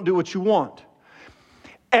you don't do what you want.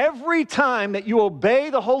 Every time that you obey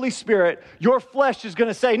the Holy Spirit, your flesh is going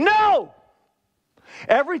to say, no!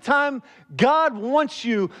 Every time God wants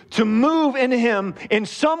you to move into him in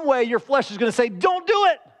some way, your flesh is going to say, don't do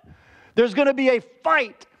it. There's going to be a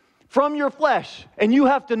fight from your flesh. And you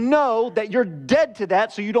have to know that you're dead to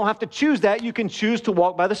that, so you don't have to choose that. You can choose to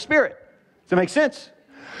walk by the Spirit. Does that make sense?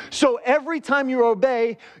 So every time you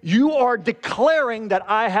obey, you are declaring that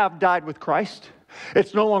I have died with Christ.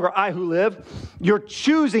 It's no longer I who live. You're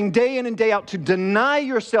choosing day in and day out to deny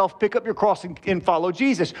yourself, pick up your cross, and follow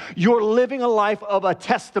Jesus. You're living a life of a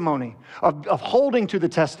testimony, of holding to the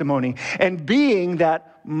testimony, and being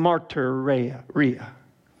that martyria.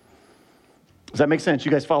 Does that make sense?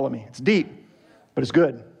 You guys follow me? It's deep, but it's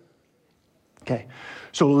good. Okay.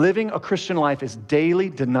 So living a Christian life is daily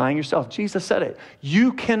denying yourself. Jesus said it.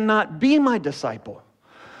 You cannot be my disciple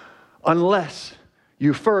unless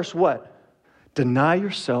you first what? Deny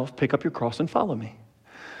yourself, pick up your cross, and follow me.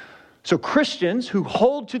 So Christians who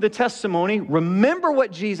hold to the testimony, remember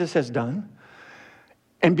what Jesus has done,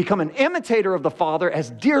 and become an imitator of the Father as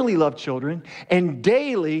dearly loved children, and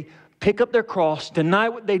daily pick up their cross, deny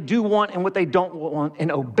what they do want and what they don't want,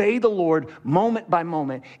 and obey the Lord moment by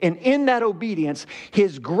moment. And in that obedience,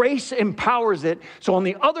 His grace empowers it. So on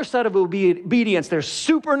the other side of obedience, there's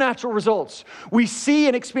supernatural results. We see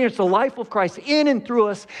and experience the life of Christ in and through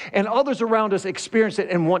us, and others around us experience it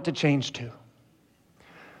and want to change too.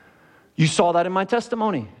 You saw that in my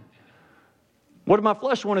testimony. What did my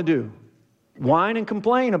flesh want to do? Whine and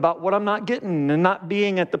complain about what I'm not getting and not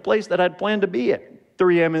being at the place that I'd planned to be at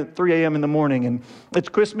 3 a.m. in the morning. And it's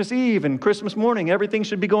Christmas Eve and Christmas morning. Everything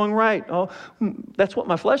should be going right. Oh, that's what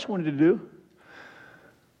my flesh wanted to do.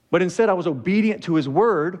 But instead, I was obedient to His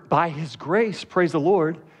word by His grace, praise the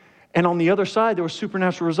Lord. And on the other side, there were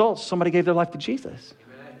supernatural results. Somebody gave their life to Jesus.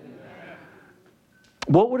 Amen.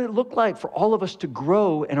 What would it look like for all of us to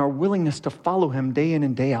grow in our willingness to follow Him day in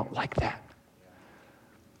and day out like that?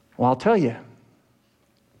 Well, I'll tell you,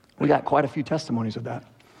 we got quite a few testimonies of that.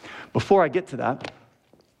 Before I get to that,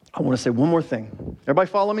 I want to say one more thing. Everybody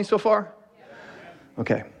follow me so far?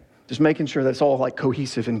 Okay. Just making sure that it's all like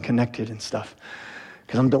cohesive and connected and stuff.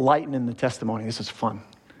 Because I'm delighting in the testimony. This is fun.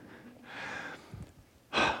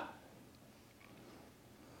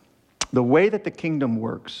 The way that the kingdom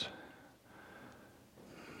works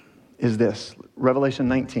is this. Revelation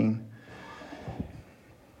 19.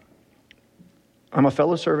 I'm a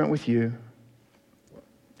fellow servant with you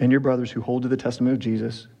and your brothers who hold to the testimony of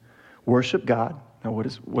Jesus. Worship God. Now, what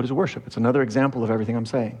is worship? It's another example of everything I'm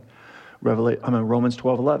saying. Romans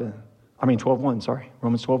 12:1, sorry.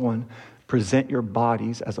 Romans 12:1. Present your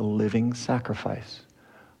bodies as a living sacrifice,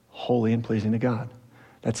 holy and pleasing to God.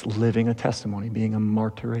 That's living a testimony, being a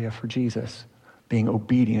martyria for Jesus, being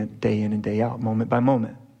obedient day in and day out, moment by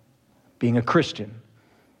moment, being a Christian.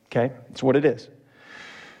 Okay? That's what it is.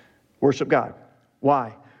 Worship God.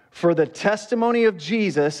 Why? For the testimony of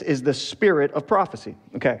Jesus is the spirit of prophecy.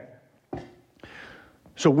 Okay.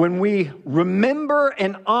 So when we remember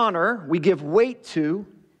and honor, we give weight to,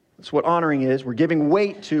 that's what honoring is, we're giving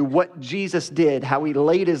weight to what Jesus did, how He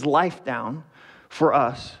laid His life down for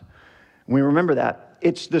us. We remember that.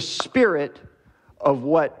 It's the spirit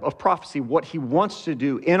of prophecy, what He wants to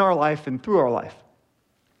do in our life and through our life.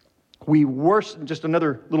 We worship, just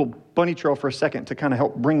another little bunny trail for a second to kind of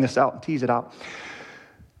help bring this out and tease it out.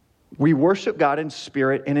 We worship God in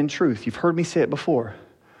spirit and in truth. You've heard me say it before.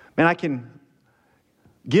 Man, I can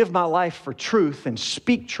give my life for truth and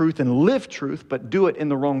speak truth and live truth, but do it in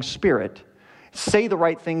the wrong spirit. Say the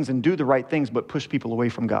right things and do the right things, but push people away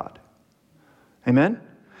from God. Amen?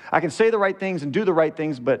 I can say the right things and do the right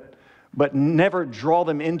things, but never draw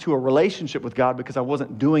them into a relationship with God because I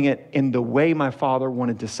wasn't doing it in the way my Father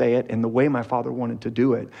wanted to say it and the way my Father wanted to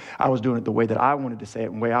do it. I was doing it the way that I wanted to say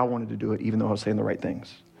it and the way I wanted to do it, even though I was saying the right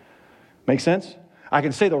things. Make sense? I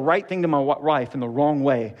can say the right thing to my wife in the wrong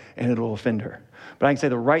way and it will offend her. But I can say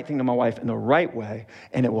the right thing to my wife in the right way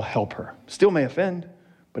and it will help her. Still may offend,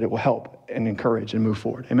 but it will help and encourage and move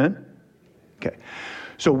forward. Amen? Okay.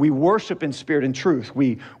 So we worship in spirit and truth.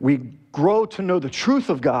 We grow to know the truth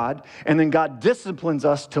of God, and then God disciplines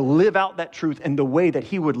us to live out that truth in the way that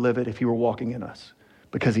He would live it if He were walking in us,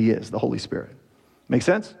 because He is the Holy Spirit. Make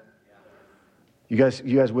sense? You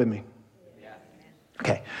guys with me?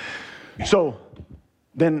 Okay. So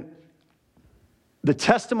then the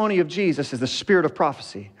testimony of Jesus is the spirit of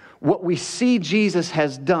prophecy. What we see Jesus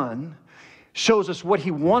has done shows us what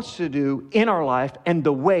He wants to do in our life and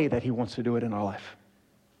the way that He wants to do it in our life.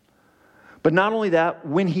 But not only that,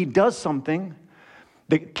 when He does something,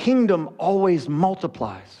 the kingdom always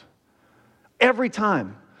multiplies. Every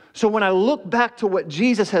time. So when I look back to what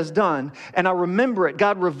Jesus has done and I remember it,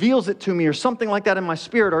 God reveals it to me or something like that in my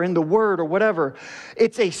spirit or in the Word or whatever,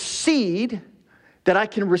 it's a seed that I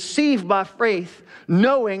can receive by faith,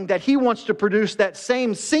 knowing that He wants to produce that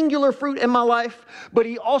same singular fruit in my life, but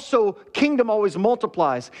He also, kingdom always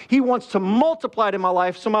multiplies. He wants to multiply it in my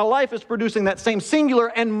life, so my life is producing that same singular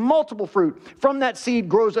and multiple fruit. From that seed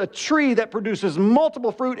grows a tree that produces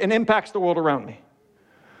multiple fruit and impacts the world around me.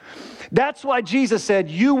 That's why Jesus said,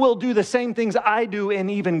 you will do the same things I do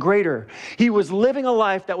and even greater. He was living a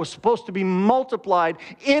life that was supposed to be multiplied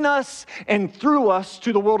in us and through us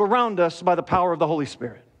to the world around us by the power of the Holy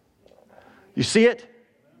Spirit. You see it?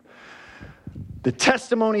 The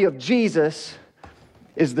testimony of Jesus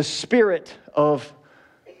is the spirit of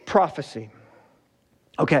prophecy.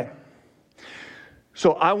 Okay.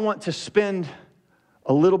 So I want to spend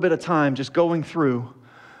a little bit of time just going through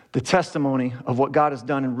the testimony of what God has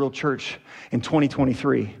done in Real Church in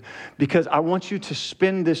 2023, because I want you to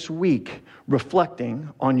spend this week reflecting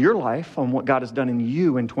on your life, on what God has done in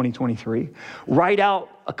you in 2023. Write out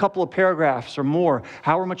a couple of paragraphs or more,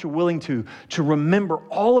 however much you're willing to remember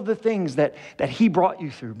all of the things that He brought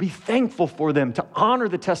you through. Be thankful for them, to honor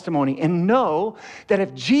the testimony, and know that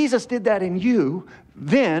if Jesus did that in you,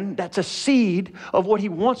 then that's a seed of what He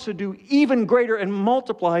wants to do even greater and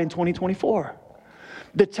multiply in 2024.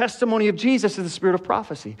 The testimony of Jesus is the spirit of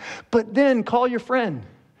prophecy. But then call your friend.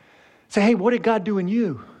 Say, hey, what did God do in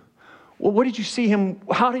you? Well, what did you see Him,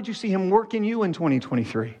 how did you see Him work in you in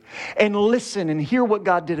 2023? And listen and hear what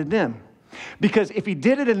God did in them. Because if He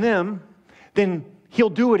did it in them, then He'll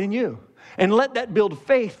do it in you. And let that build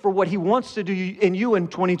faith for what He wants to do in you in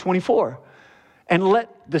 2024. And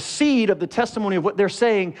let the seed of the testimony of what they're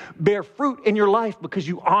saying bear fruit in your life because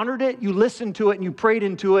you honored it, you listened to it, and you prayed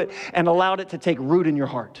into it and allowed it to take root in your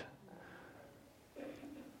heart.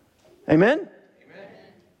 Amen?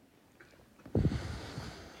 Amen.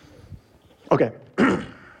 Okay.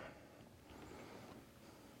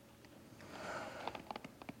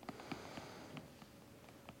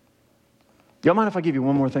 Y'all mind if I give you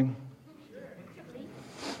one more thing?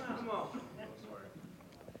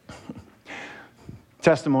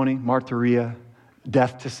 Testimony, martyria,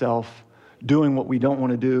 death to self, doing what we don't want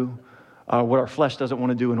to do, what our flesh doesn't want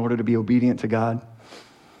to do in order to be obedient to God.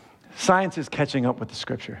 Science is catching up with the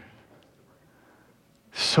Scripture.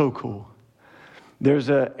 So cool. There's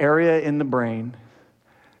an area in the brain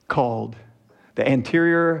called the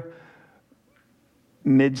anterior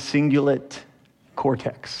mid-cingulate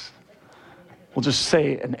cortex. We'll just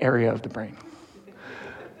say an area of the brain.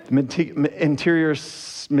 The anterior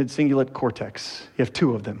mid-cingulate cortex. You have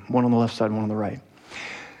two of them, one on the left side, one on the right.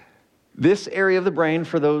 This area of the brain,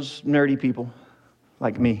 for those nerdy people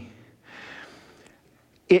like me,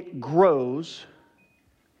 it grows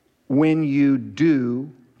when you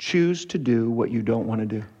choose to do what you don't want to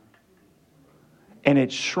do. And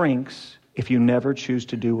it shrinks if you never choose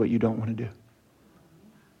to do what you don't want to do.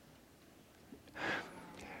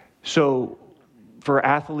 So for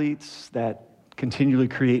athletes that continually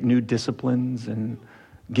create new disciplines and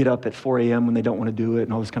get up at 4 a.m. when they don't want to do it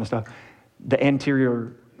and all this kind of stuff, the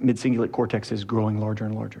anterior mid-cingulate cortex is growing larger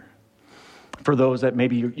and larger. For those that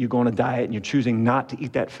maybe you go on a diet and you're choosing not to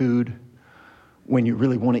eat that food when you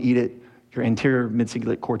really want to eat it, your anterior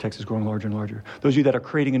mid-cingulate cortex is growing larger and larger. Those of you that are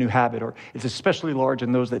creating a new habit, or it's especially large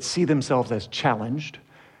in those that see themselves as challenged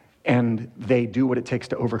and they do what it takes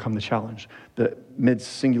to overcome the challenge. The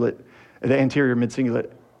anterior mid-cingulate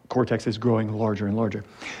cortex is growing larger and larger.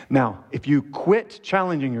 Now, if you quit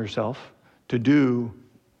challenging yourself to do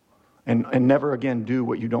and never again do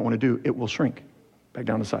what you don't want to do, it will shrink back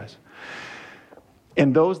down to size.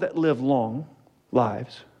 And those that live long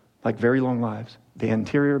lives, like very long lives, the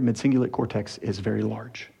anterior mid-cingulate cortex is very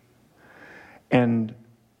large. And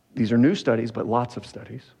these are new studies, but lots of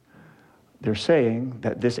studies. They're saying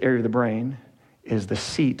that this area of the brain is the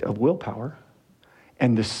seat of willpower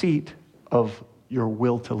and the seat of your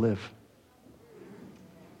will to live.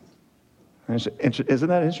 Isn't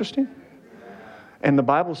that interesting? And the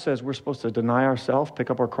Bible says we're supposed to deny ourselves,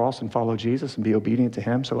 pick up our cross, and follow Jesus and be obedient to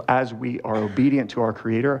Him. So as we are obedient to our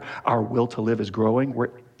Creator, our will to live is growing. We're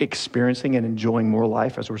experiencing and enjoying more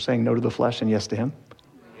life as we're saying no to the flesh and yes to Him.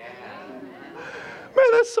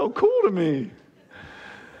 Man, that's so cool to me.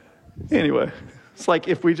 Anyway, it's like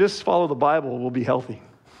if we just follow the Bible, we'll be healthy.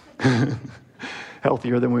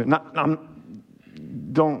 Healthier than we...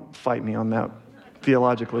 Don't fight me on that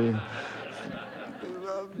theologically.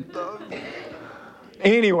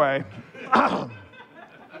 Anyway, I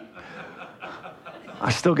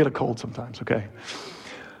still get a cold sometimes, okay?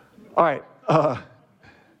 All right,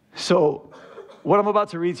 so what I'm about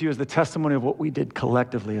to read to you is the testimony of what we did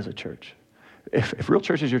collectively as a church. If Real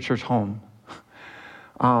Church is your church home,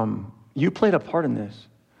 you played a part in this.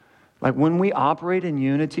 Like when we operate in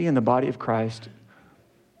unity in the body of Christ,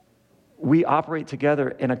 we operate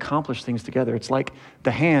together and accomplish things together. It's like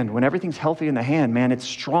the hand. When everything's healthy in the hand, man, it's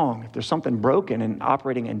strong. If there's something broken and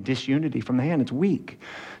operating in disunity from the hand, it's weak.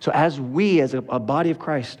 So as we, as a body of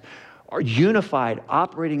Christ, are unified,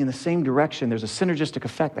 operating in the same direction, there's a synergistic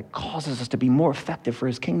effect that causes us to be more effective for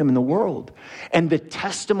His kingdom in the world. And the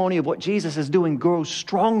testimony of what Jesus is doing grows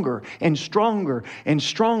stronger and stronger and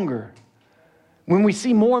stronger. When we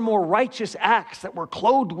see more and more righteous acts that we're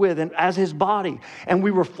clothed with and as His body, and we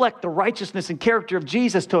reflect the righteousness and character of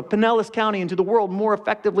Jesus to Pinellas County and to the world more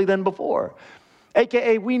effectively than before.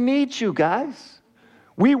 AKA, we need you guys.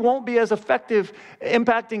 We won't be as effective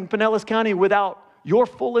impacting Pinellas County without your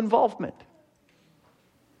full involvement.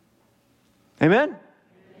 Amen?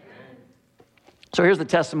 So here's the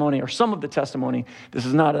testimony, or some of the testimony. This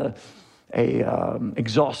is not a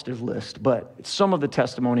exhaustive list, but it's some of the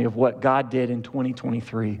testimony of what God did in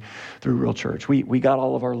 2023 through Real Church. We got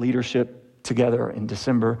all of our leadership together in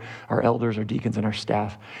December, our elders, our deacons, and our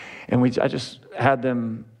staff. And I just had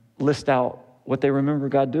them list out what they remember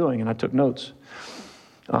God doing, and I took notes.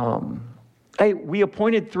 Hey, we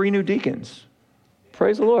appointed 3 new deacons.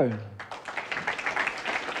 Praise the Lord.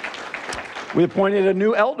 We appointed a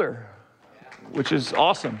new elder, which is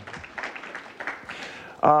awesome.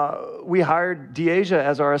 We hired Deasia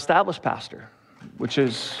as our established pastor, which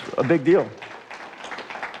is a big deal.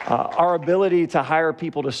 Our ability to hire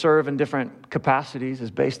people to serve in different capacities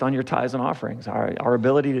is based on your tithes and offerings. Our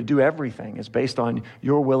ability to do everything is based on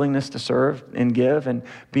your willingness to serve and give and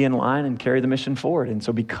be in line and carry the mission forward. And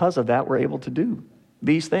so because of that, we're able to do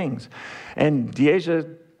these things. And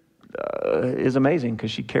Deasia is amazing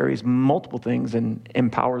because she carries multiple things and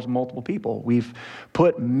empowers multiple people. We've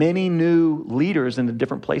put many new leaders into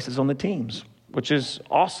different places on the teams, which is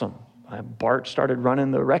awesome. Bart started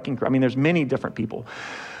running the wrecking crew. I mean, there's many different people.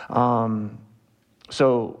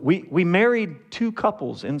 So we married 2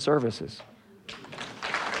 couples in services.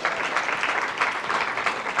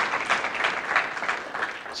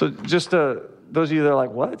 So just those of you that are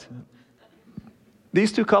like, what?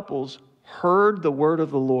 These 2 couples heard the word of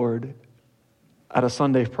the Lord at a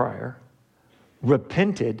Sunday prior,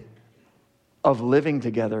 repented of living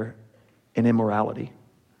together in immorality,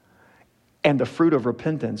 and the fruit of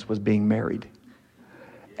repentance was being married.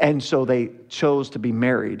 And so they chose to be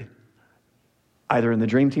married either in the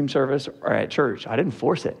Dream Team service or at church. I didn't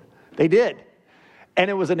force it. They did. And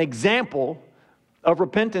it was an example of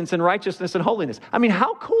repentance and righteousness and holiness. I mean,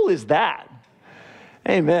 how cool is that?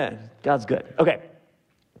 Amen. God's good. Okay.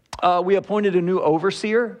 We appointed a new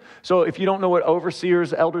overseer. So if you don't know what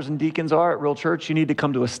overseers, elders, and deacons are at Real Church, you need to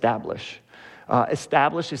come to Establish.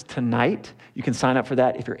 Establish is tonight. You can sign up for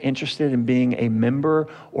that if you're interested in being a member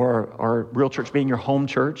or Real Church being your home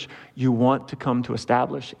church. You want to come to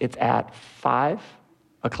Establish. It's at 5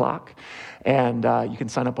 o'clock. And you can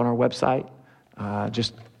sign up on our website.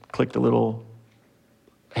 Just click the little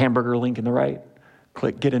hamburger link in the right.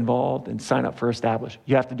 Click Get Involved and sign up for Establish.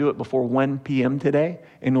 You have to do it before 1 p.m. today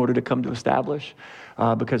in order to come to Establish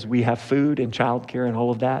because we have food and childcare and all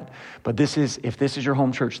of that. But if this is your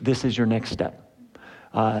home church, this is your next step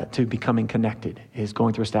to becoming connected, is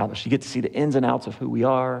going through Establish. You get to see the ins and outs of who we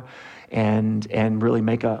are and really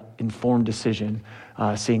make an informed decision,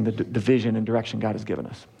 seeing the vision and direction God has given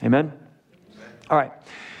us. Amen? All right.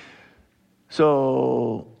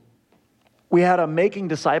 So we had a Making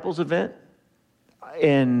Disciples event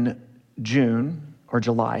in June or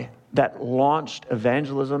July that launched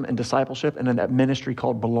evangelism and discipleship and then that ministry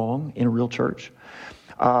called Belong in a Real Church.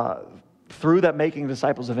 Through that Making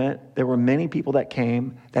Disciples event, there were many people that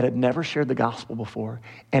came that had never shared the gospel before.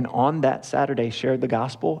 And on that Saturday, shared the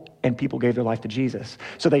gospel and people gave their life to Jesus.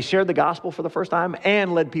 So they shared the gospel for the first time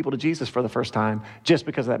and led people to Jesus for the first time just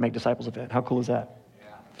because of that Make Disciples event. How cool is that?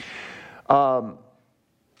 Yeah.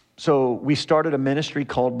 So we started a ministry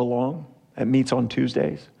called Belong. It meets on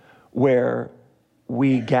Tuesdays where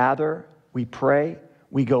we gather, we pray,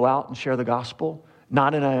 we go out and share the gospel,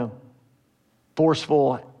 not in a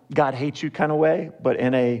forceful, God hates you kind of way, but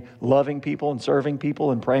in a loving people and serving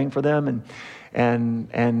people and praying for them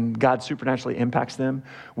and God supernaturally impacts them.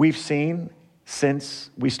 We've seen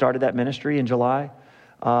since we started that ministry in July,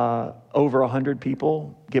 over 100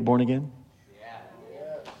 people get born again. Yeah.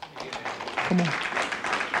 Come on.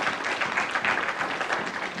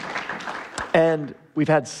 And we've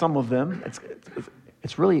had some of them.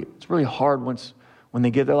 It's really hard when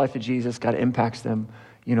they give their life to Jesus, God impacts them.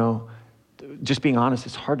 You know, just being honest,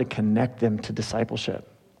 it's hard to connect them to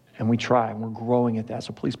discipleship. And we try, and we're growing at that.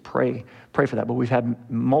 So please pray for that. But we've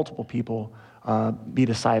had multiple people be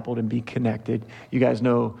discipled and be connected. You guys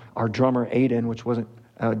know our drummer, Aiden, which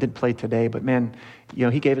didn't play today, but man, you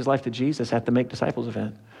know, he gave his life to Jesus at the Make Disciples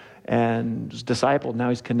event. And was discipled. Now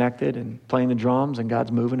he's connected and playing the drums, and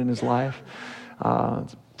God's moving in his life.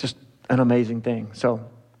 It's just an amazing thing. So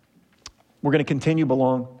we're going to continue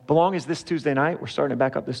Belong. Belong is this Tuesday night. We're starting it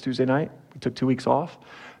back up this Tuesday night. We took 2 weeks off.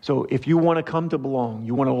 So if you want to come to Belong,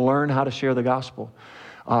 you want to learn how to share the gospel,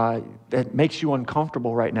 that makes you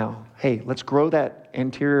uncomfortable right now. Hey, let's grow that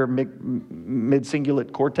anterior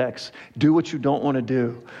mid-cingulate cortex. Do what you don't want to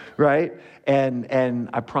do, right? And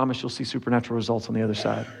I promise you'll see supernatural results on the other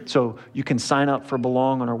side. So you can sign up for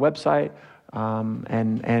Belong on our website,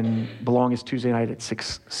 and Belong is Tuesday night at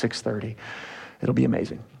 6:30. It'll be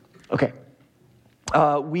amazing. Okay.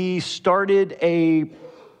 We started a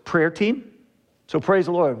prayer team. So praise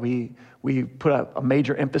the Lord. We put a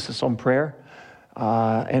major emphasis on prayer.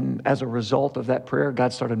 And as a result of that prayer,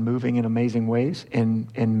 God started moving in amazing ways in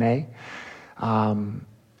May. Our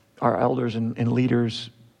elders and leaders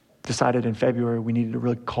decided in February we needed to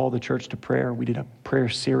really call the church to prayer. We did a prayer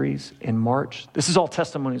series in March. This is all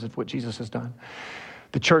testimonies of what Jesus has done.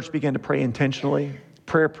 The church began to pray intentionally.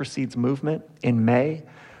 Prayer precedes movement. In May,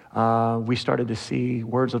 we started to see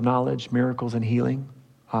words of knowledge, miracles, and healing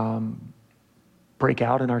break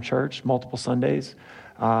out in our church multiple Sundays.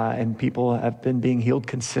 And people have been being healed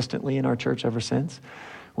consistently in our church ever since,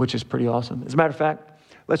 which is pretty awesome. As a matter of fact,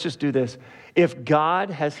 let's just do this. If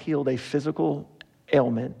God has healed a physical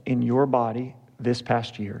ailment in your body this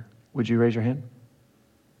past year, would you raise your hand?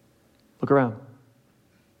 Look around.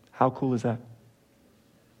 How cool is that?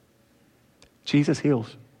 Jesus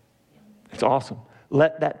heals. It's awesome.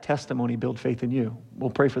 Let that testimony build faith in you.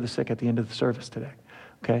 We'll pray for the sick at the end of the service today.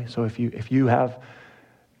 Okay, so if you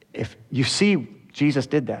see Jesus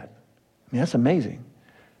did that, I mean, that's amazing.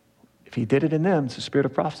 If he did it in them, it's the spirit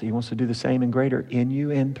of prophecy. He wants to do the same and greater in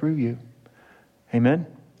you and through you. Amen?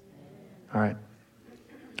 All right.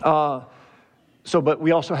 But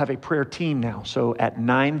we also have a prayer team now. So at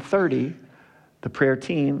 9:30, the prayer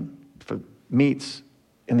team meets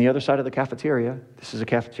in the other side of the cafeteria. This is a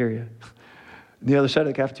cafeteria. The other side of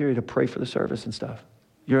the cafeteria to pray for the service and stuff.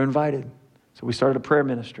 You're invited. So we started a prayer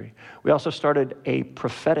ministry. We also started a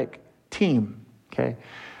prophetic team, okay?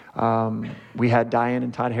 We had Diane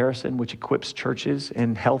and Todd Harrison, which equips churches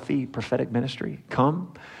in healthy prophetic ministry.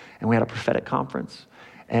 Come, and we had a prophetic conference.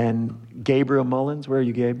 And Gabriel Mullins, where are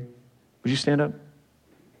you, Gabe? Would you stand up?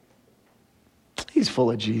 He's full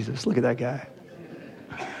of Jesus. Look at that guy.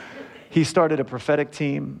 He started a prophetic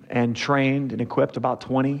team and trained and equipped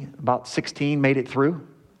about 16 made it through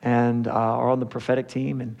and are on the prophetic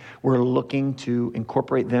team. And we're looking to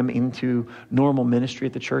incorporate them into normal ministry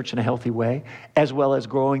at the church in a healthy way, as well as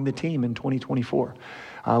growing the team in 2024.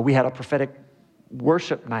 We had a prophetic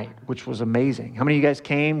worship night, which was amazing. How many of you guys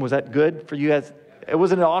came? Was that good for you guys?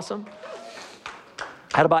 Wasn't it awesome?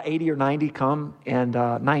 I had about 80 or 90 come, and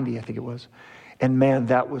 90, I think it was. And man,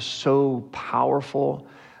 that was so powerful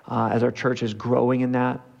as our church is growing in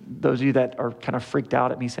that. Those of you that are kind of freaked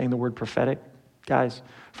out at me saying the word prophetic, guys,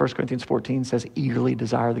 1 Corinthians 14 says, eagerly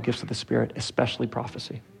desire the gifts of the Spirit, especially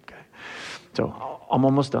prophecy. Okay, so I'm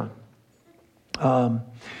almost done.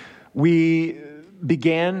 We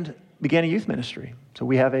began a youth ministry. So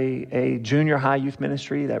we have a junior high youth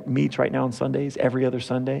ministry that meets right now on Sundays, every other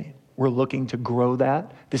Sunday. We're looking to grow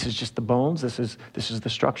that. This is just the bones. This is the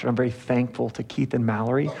structure. I'm very thankful to Keith and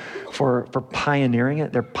Mallory for pioneering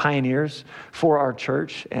it. They're pioneers for our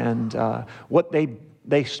church, and what they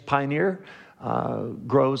pioneer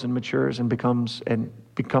grows and matures and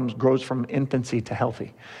grows from infancy to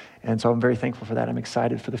healthy. And so I'm very thankful for that. I'm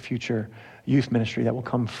excited for the future youth ministry that will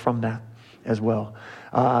come from that as well.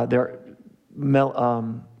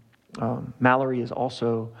 Mallory is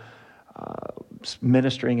also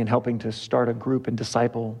ministering and helping to start a group and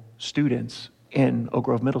disciple students in Oak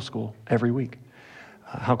Grove Middle School every week.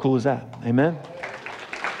 How cool is that? Amen?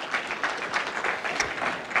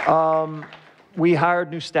 We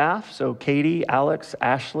hired new staff, so Katie, Alex,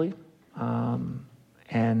 Ashley,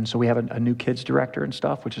 and so we have a new kids director and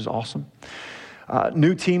stuff, which is awesome.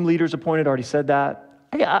 New team leaders appointed, already said that.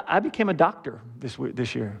 I became a doctor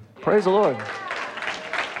this year. Praise the Lord.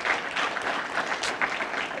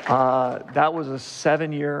 That was a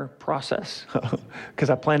 7-year process because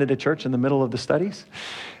I planted a church in the middle of the studies.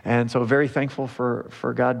 And so very thankful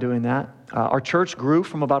for God doing that. Our church grew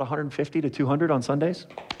from about 150 to 200 on Sundays.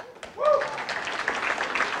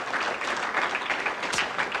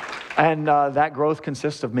 And that growth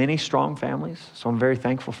consists of many strong families. So I'm very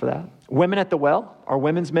thankful for that. Women at the Well, our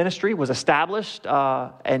women's ministry was established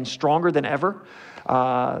and stronger than ever.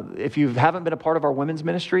 If you haven't been a part of our women's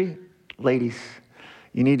ministry, ladies,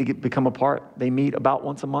 you need to become a part. They meet about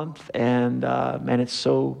once a month, and man, it's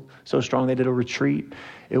so strong. They did a retreat.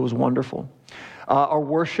 It was wonderful. Our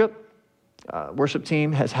worship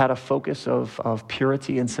team has had a focus of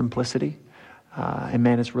purity and simplicity, and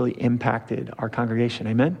man, it's really impacted our congregation.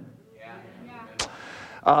 Amen?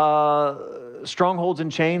 Yeah. Strongholds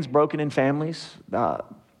and chains broken in families.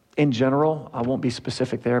 In general, I won't be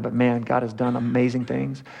specific there, but man, God has done amazing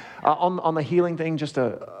things. On the healing thing, just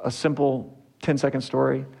a simple 10-second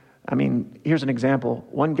story. I mean, here's an example.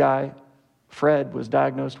 One guy, Fred, was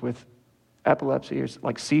diagnosed with epilepsy, or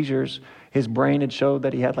like seizures. His brain had showed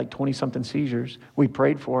that he had like 20-something seizures. We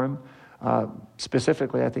prayed for him.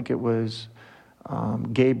 Specifically, I think it was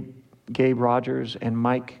Gabe Rogers and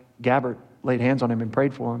Mike Gabbert laid hands on him and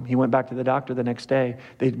prayed for him. He went back to the doctor the next day.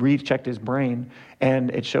 They rechecked his brain, and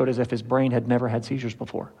it showed as if his brain had never had seizures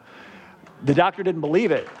before. The doctor didn't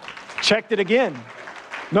believe it. Checked it again.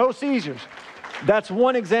 No seizures. That's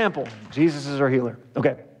one example. Jesus is our healer.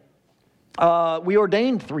 Okay. We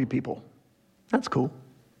ordained 3 people. That's cool.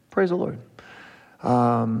 Praise the Lord.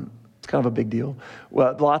 It's kind of a big deal.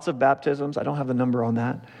 Well, lots of baptisms. I don't have the number on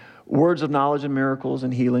that. Words of knowledge and miracles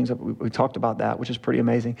and healings. We talked about that, which is pretty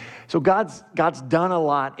amazing. So God's done a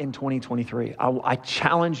lot in 2023. I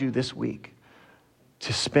challenge you this week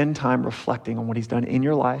to spend time reflecting on what he's done in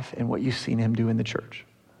your life and what you've seen him do in the church.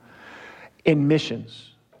 In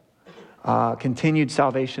missions, continued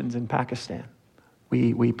salvations in Pakistan.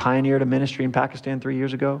 We pioneered a ministry in Pakistan 3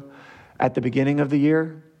 years ago. At the beginning of the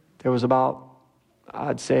year, there was about,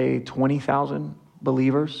 I'd say, 20,000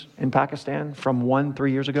 believers in Pakistan from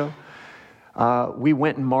 3 years ago. We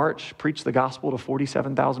went in March, preached the gospel to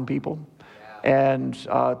 47,000 people, and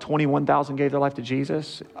 21,000 gave their life to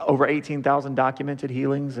Jesus. Over 18,000 documented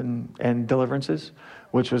healings and deliverances,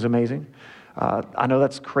 which was amazing. I know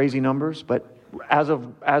that's crazy numbers, but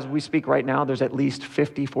as we speak right now, there's at least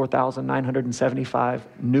 54,975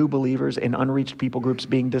 new believers in unreached people groups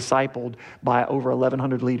being discipled by over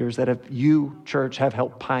 1,100 leaders that you, church, have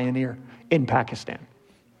helped pioneer in Pakistan.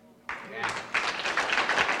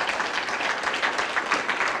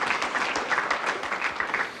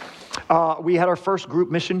 We had our first group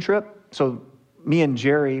mission trip. So me and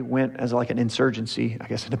Jerry went as like an insurgency, I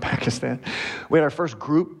guess, into Pakistan. We had our first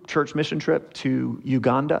group church mission trip to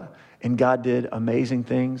Uganda, and God did amazing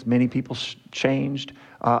things. Many people changed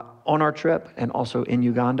on our trip and also in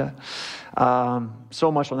Uganda.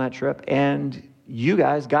 So much on that trip. And you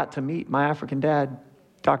guys got to meet my African dad,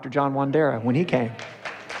 Dr. John Wandera, when he came.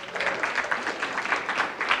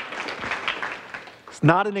 It's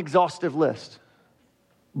not an exhaustive list,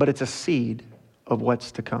 but it's a seed of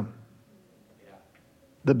what's to come.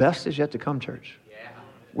 The best is yet to come, church.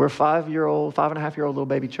 We're a 5.5-year-old little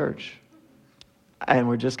baby church. And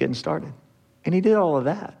we're just getting started. And he did all of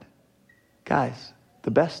that. Guys,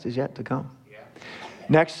 the best is yet to come.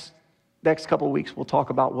 Next couple of weeks, we'll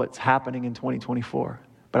talk about what's happening in 2024.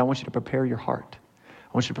 But I want you to prepare your heart. I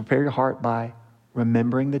want you to prepare your heart by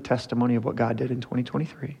remembering the testimony of what God did in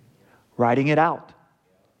 2023. Writing it out.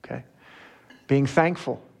 Okay? Being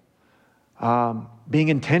thankful. Being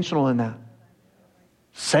intentional in that.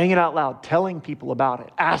 Saying it out loud. Telling people about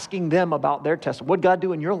it. Asking them about their testimony. What did God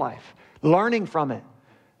do in your life? Learning from it.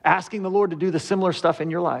 Asking the Lord to do the similar stuff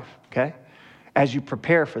in your life, okay? As you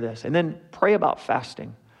prepare for this. And then pray about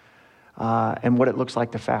fasting and what it looks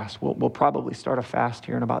like to fast. We'll probably start a fast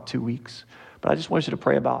here in about 2 weeks. But I just want you to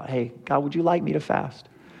pray about, hey, God, would you like me to fast?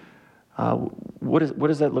 What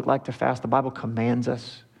does that look like to fast? The Bible commands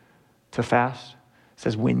us to fast. It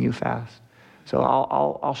says when you fast. So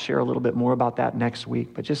I'll share a little bit more about that next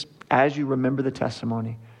week. But just as you remember the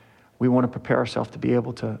testimony, we want to prepare ourselves to be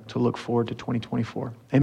able to look forward to 2024. Amen.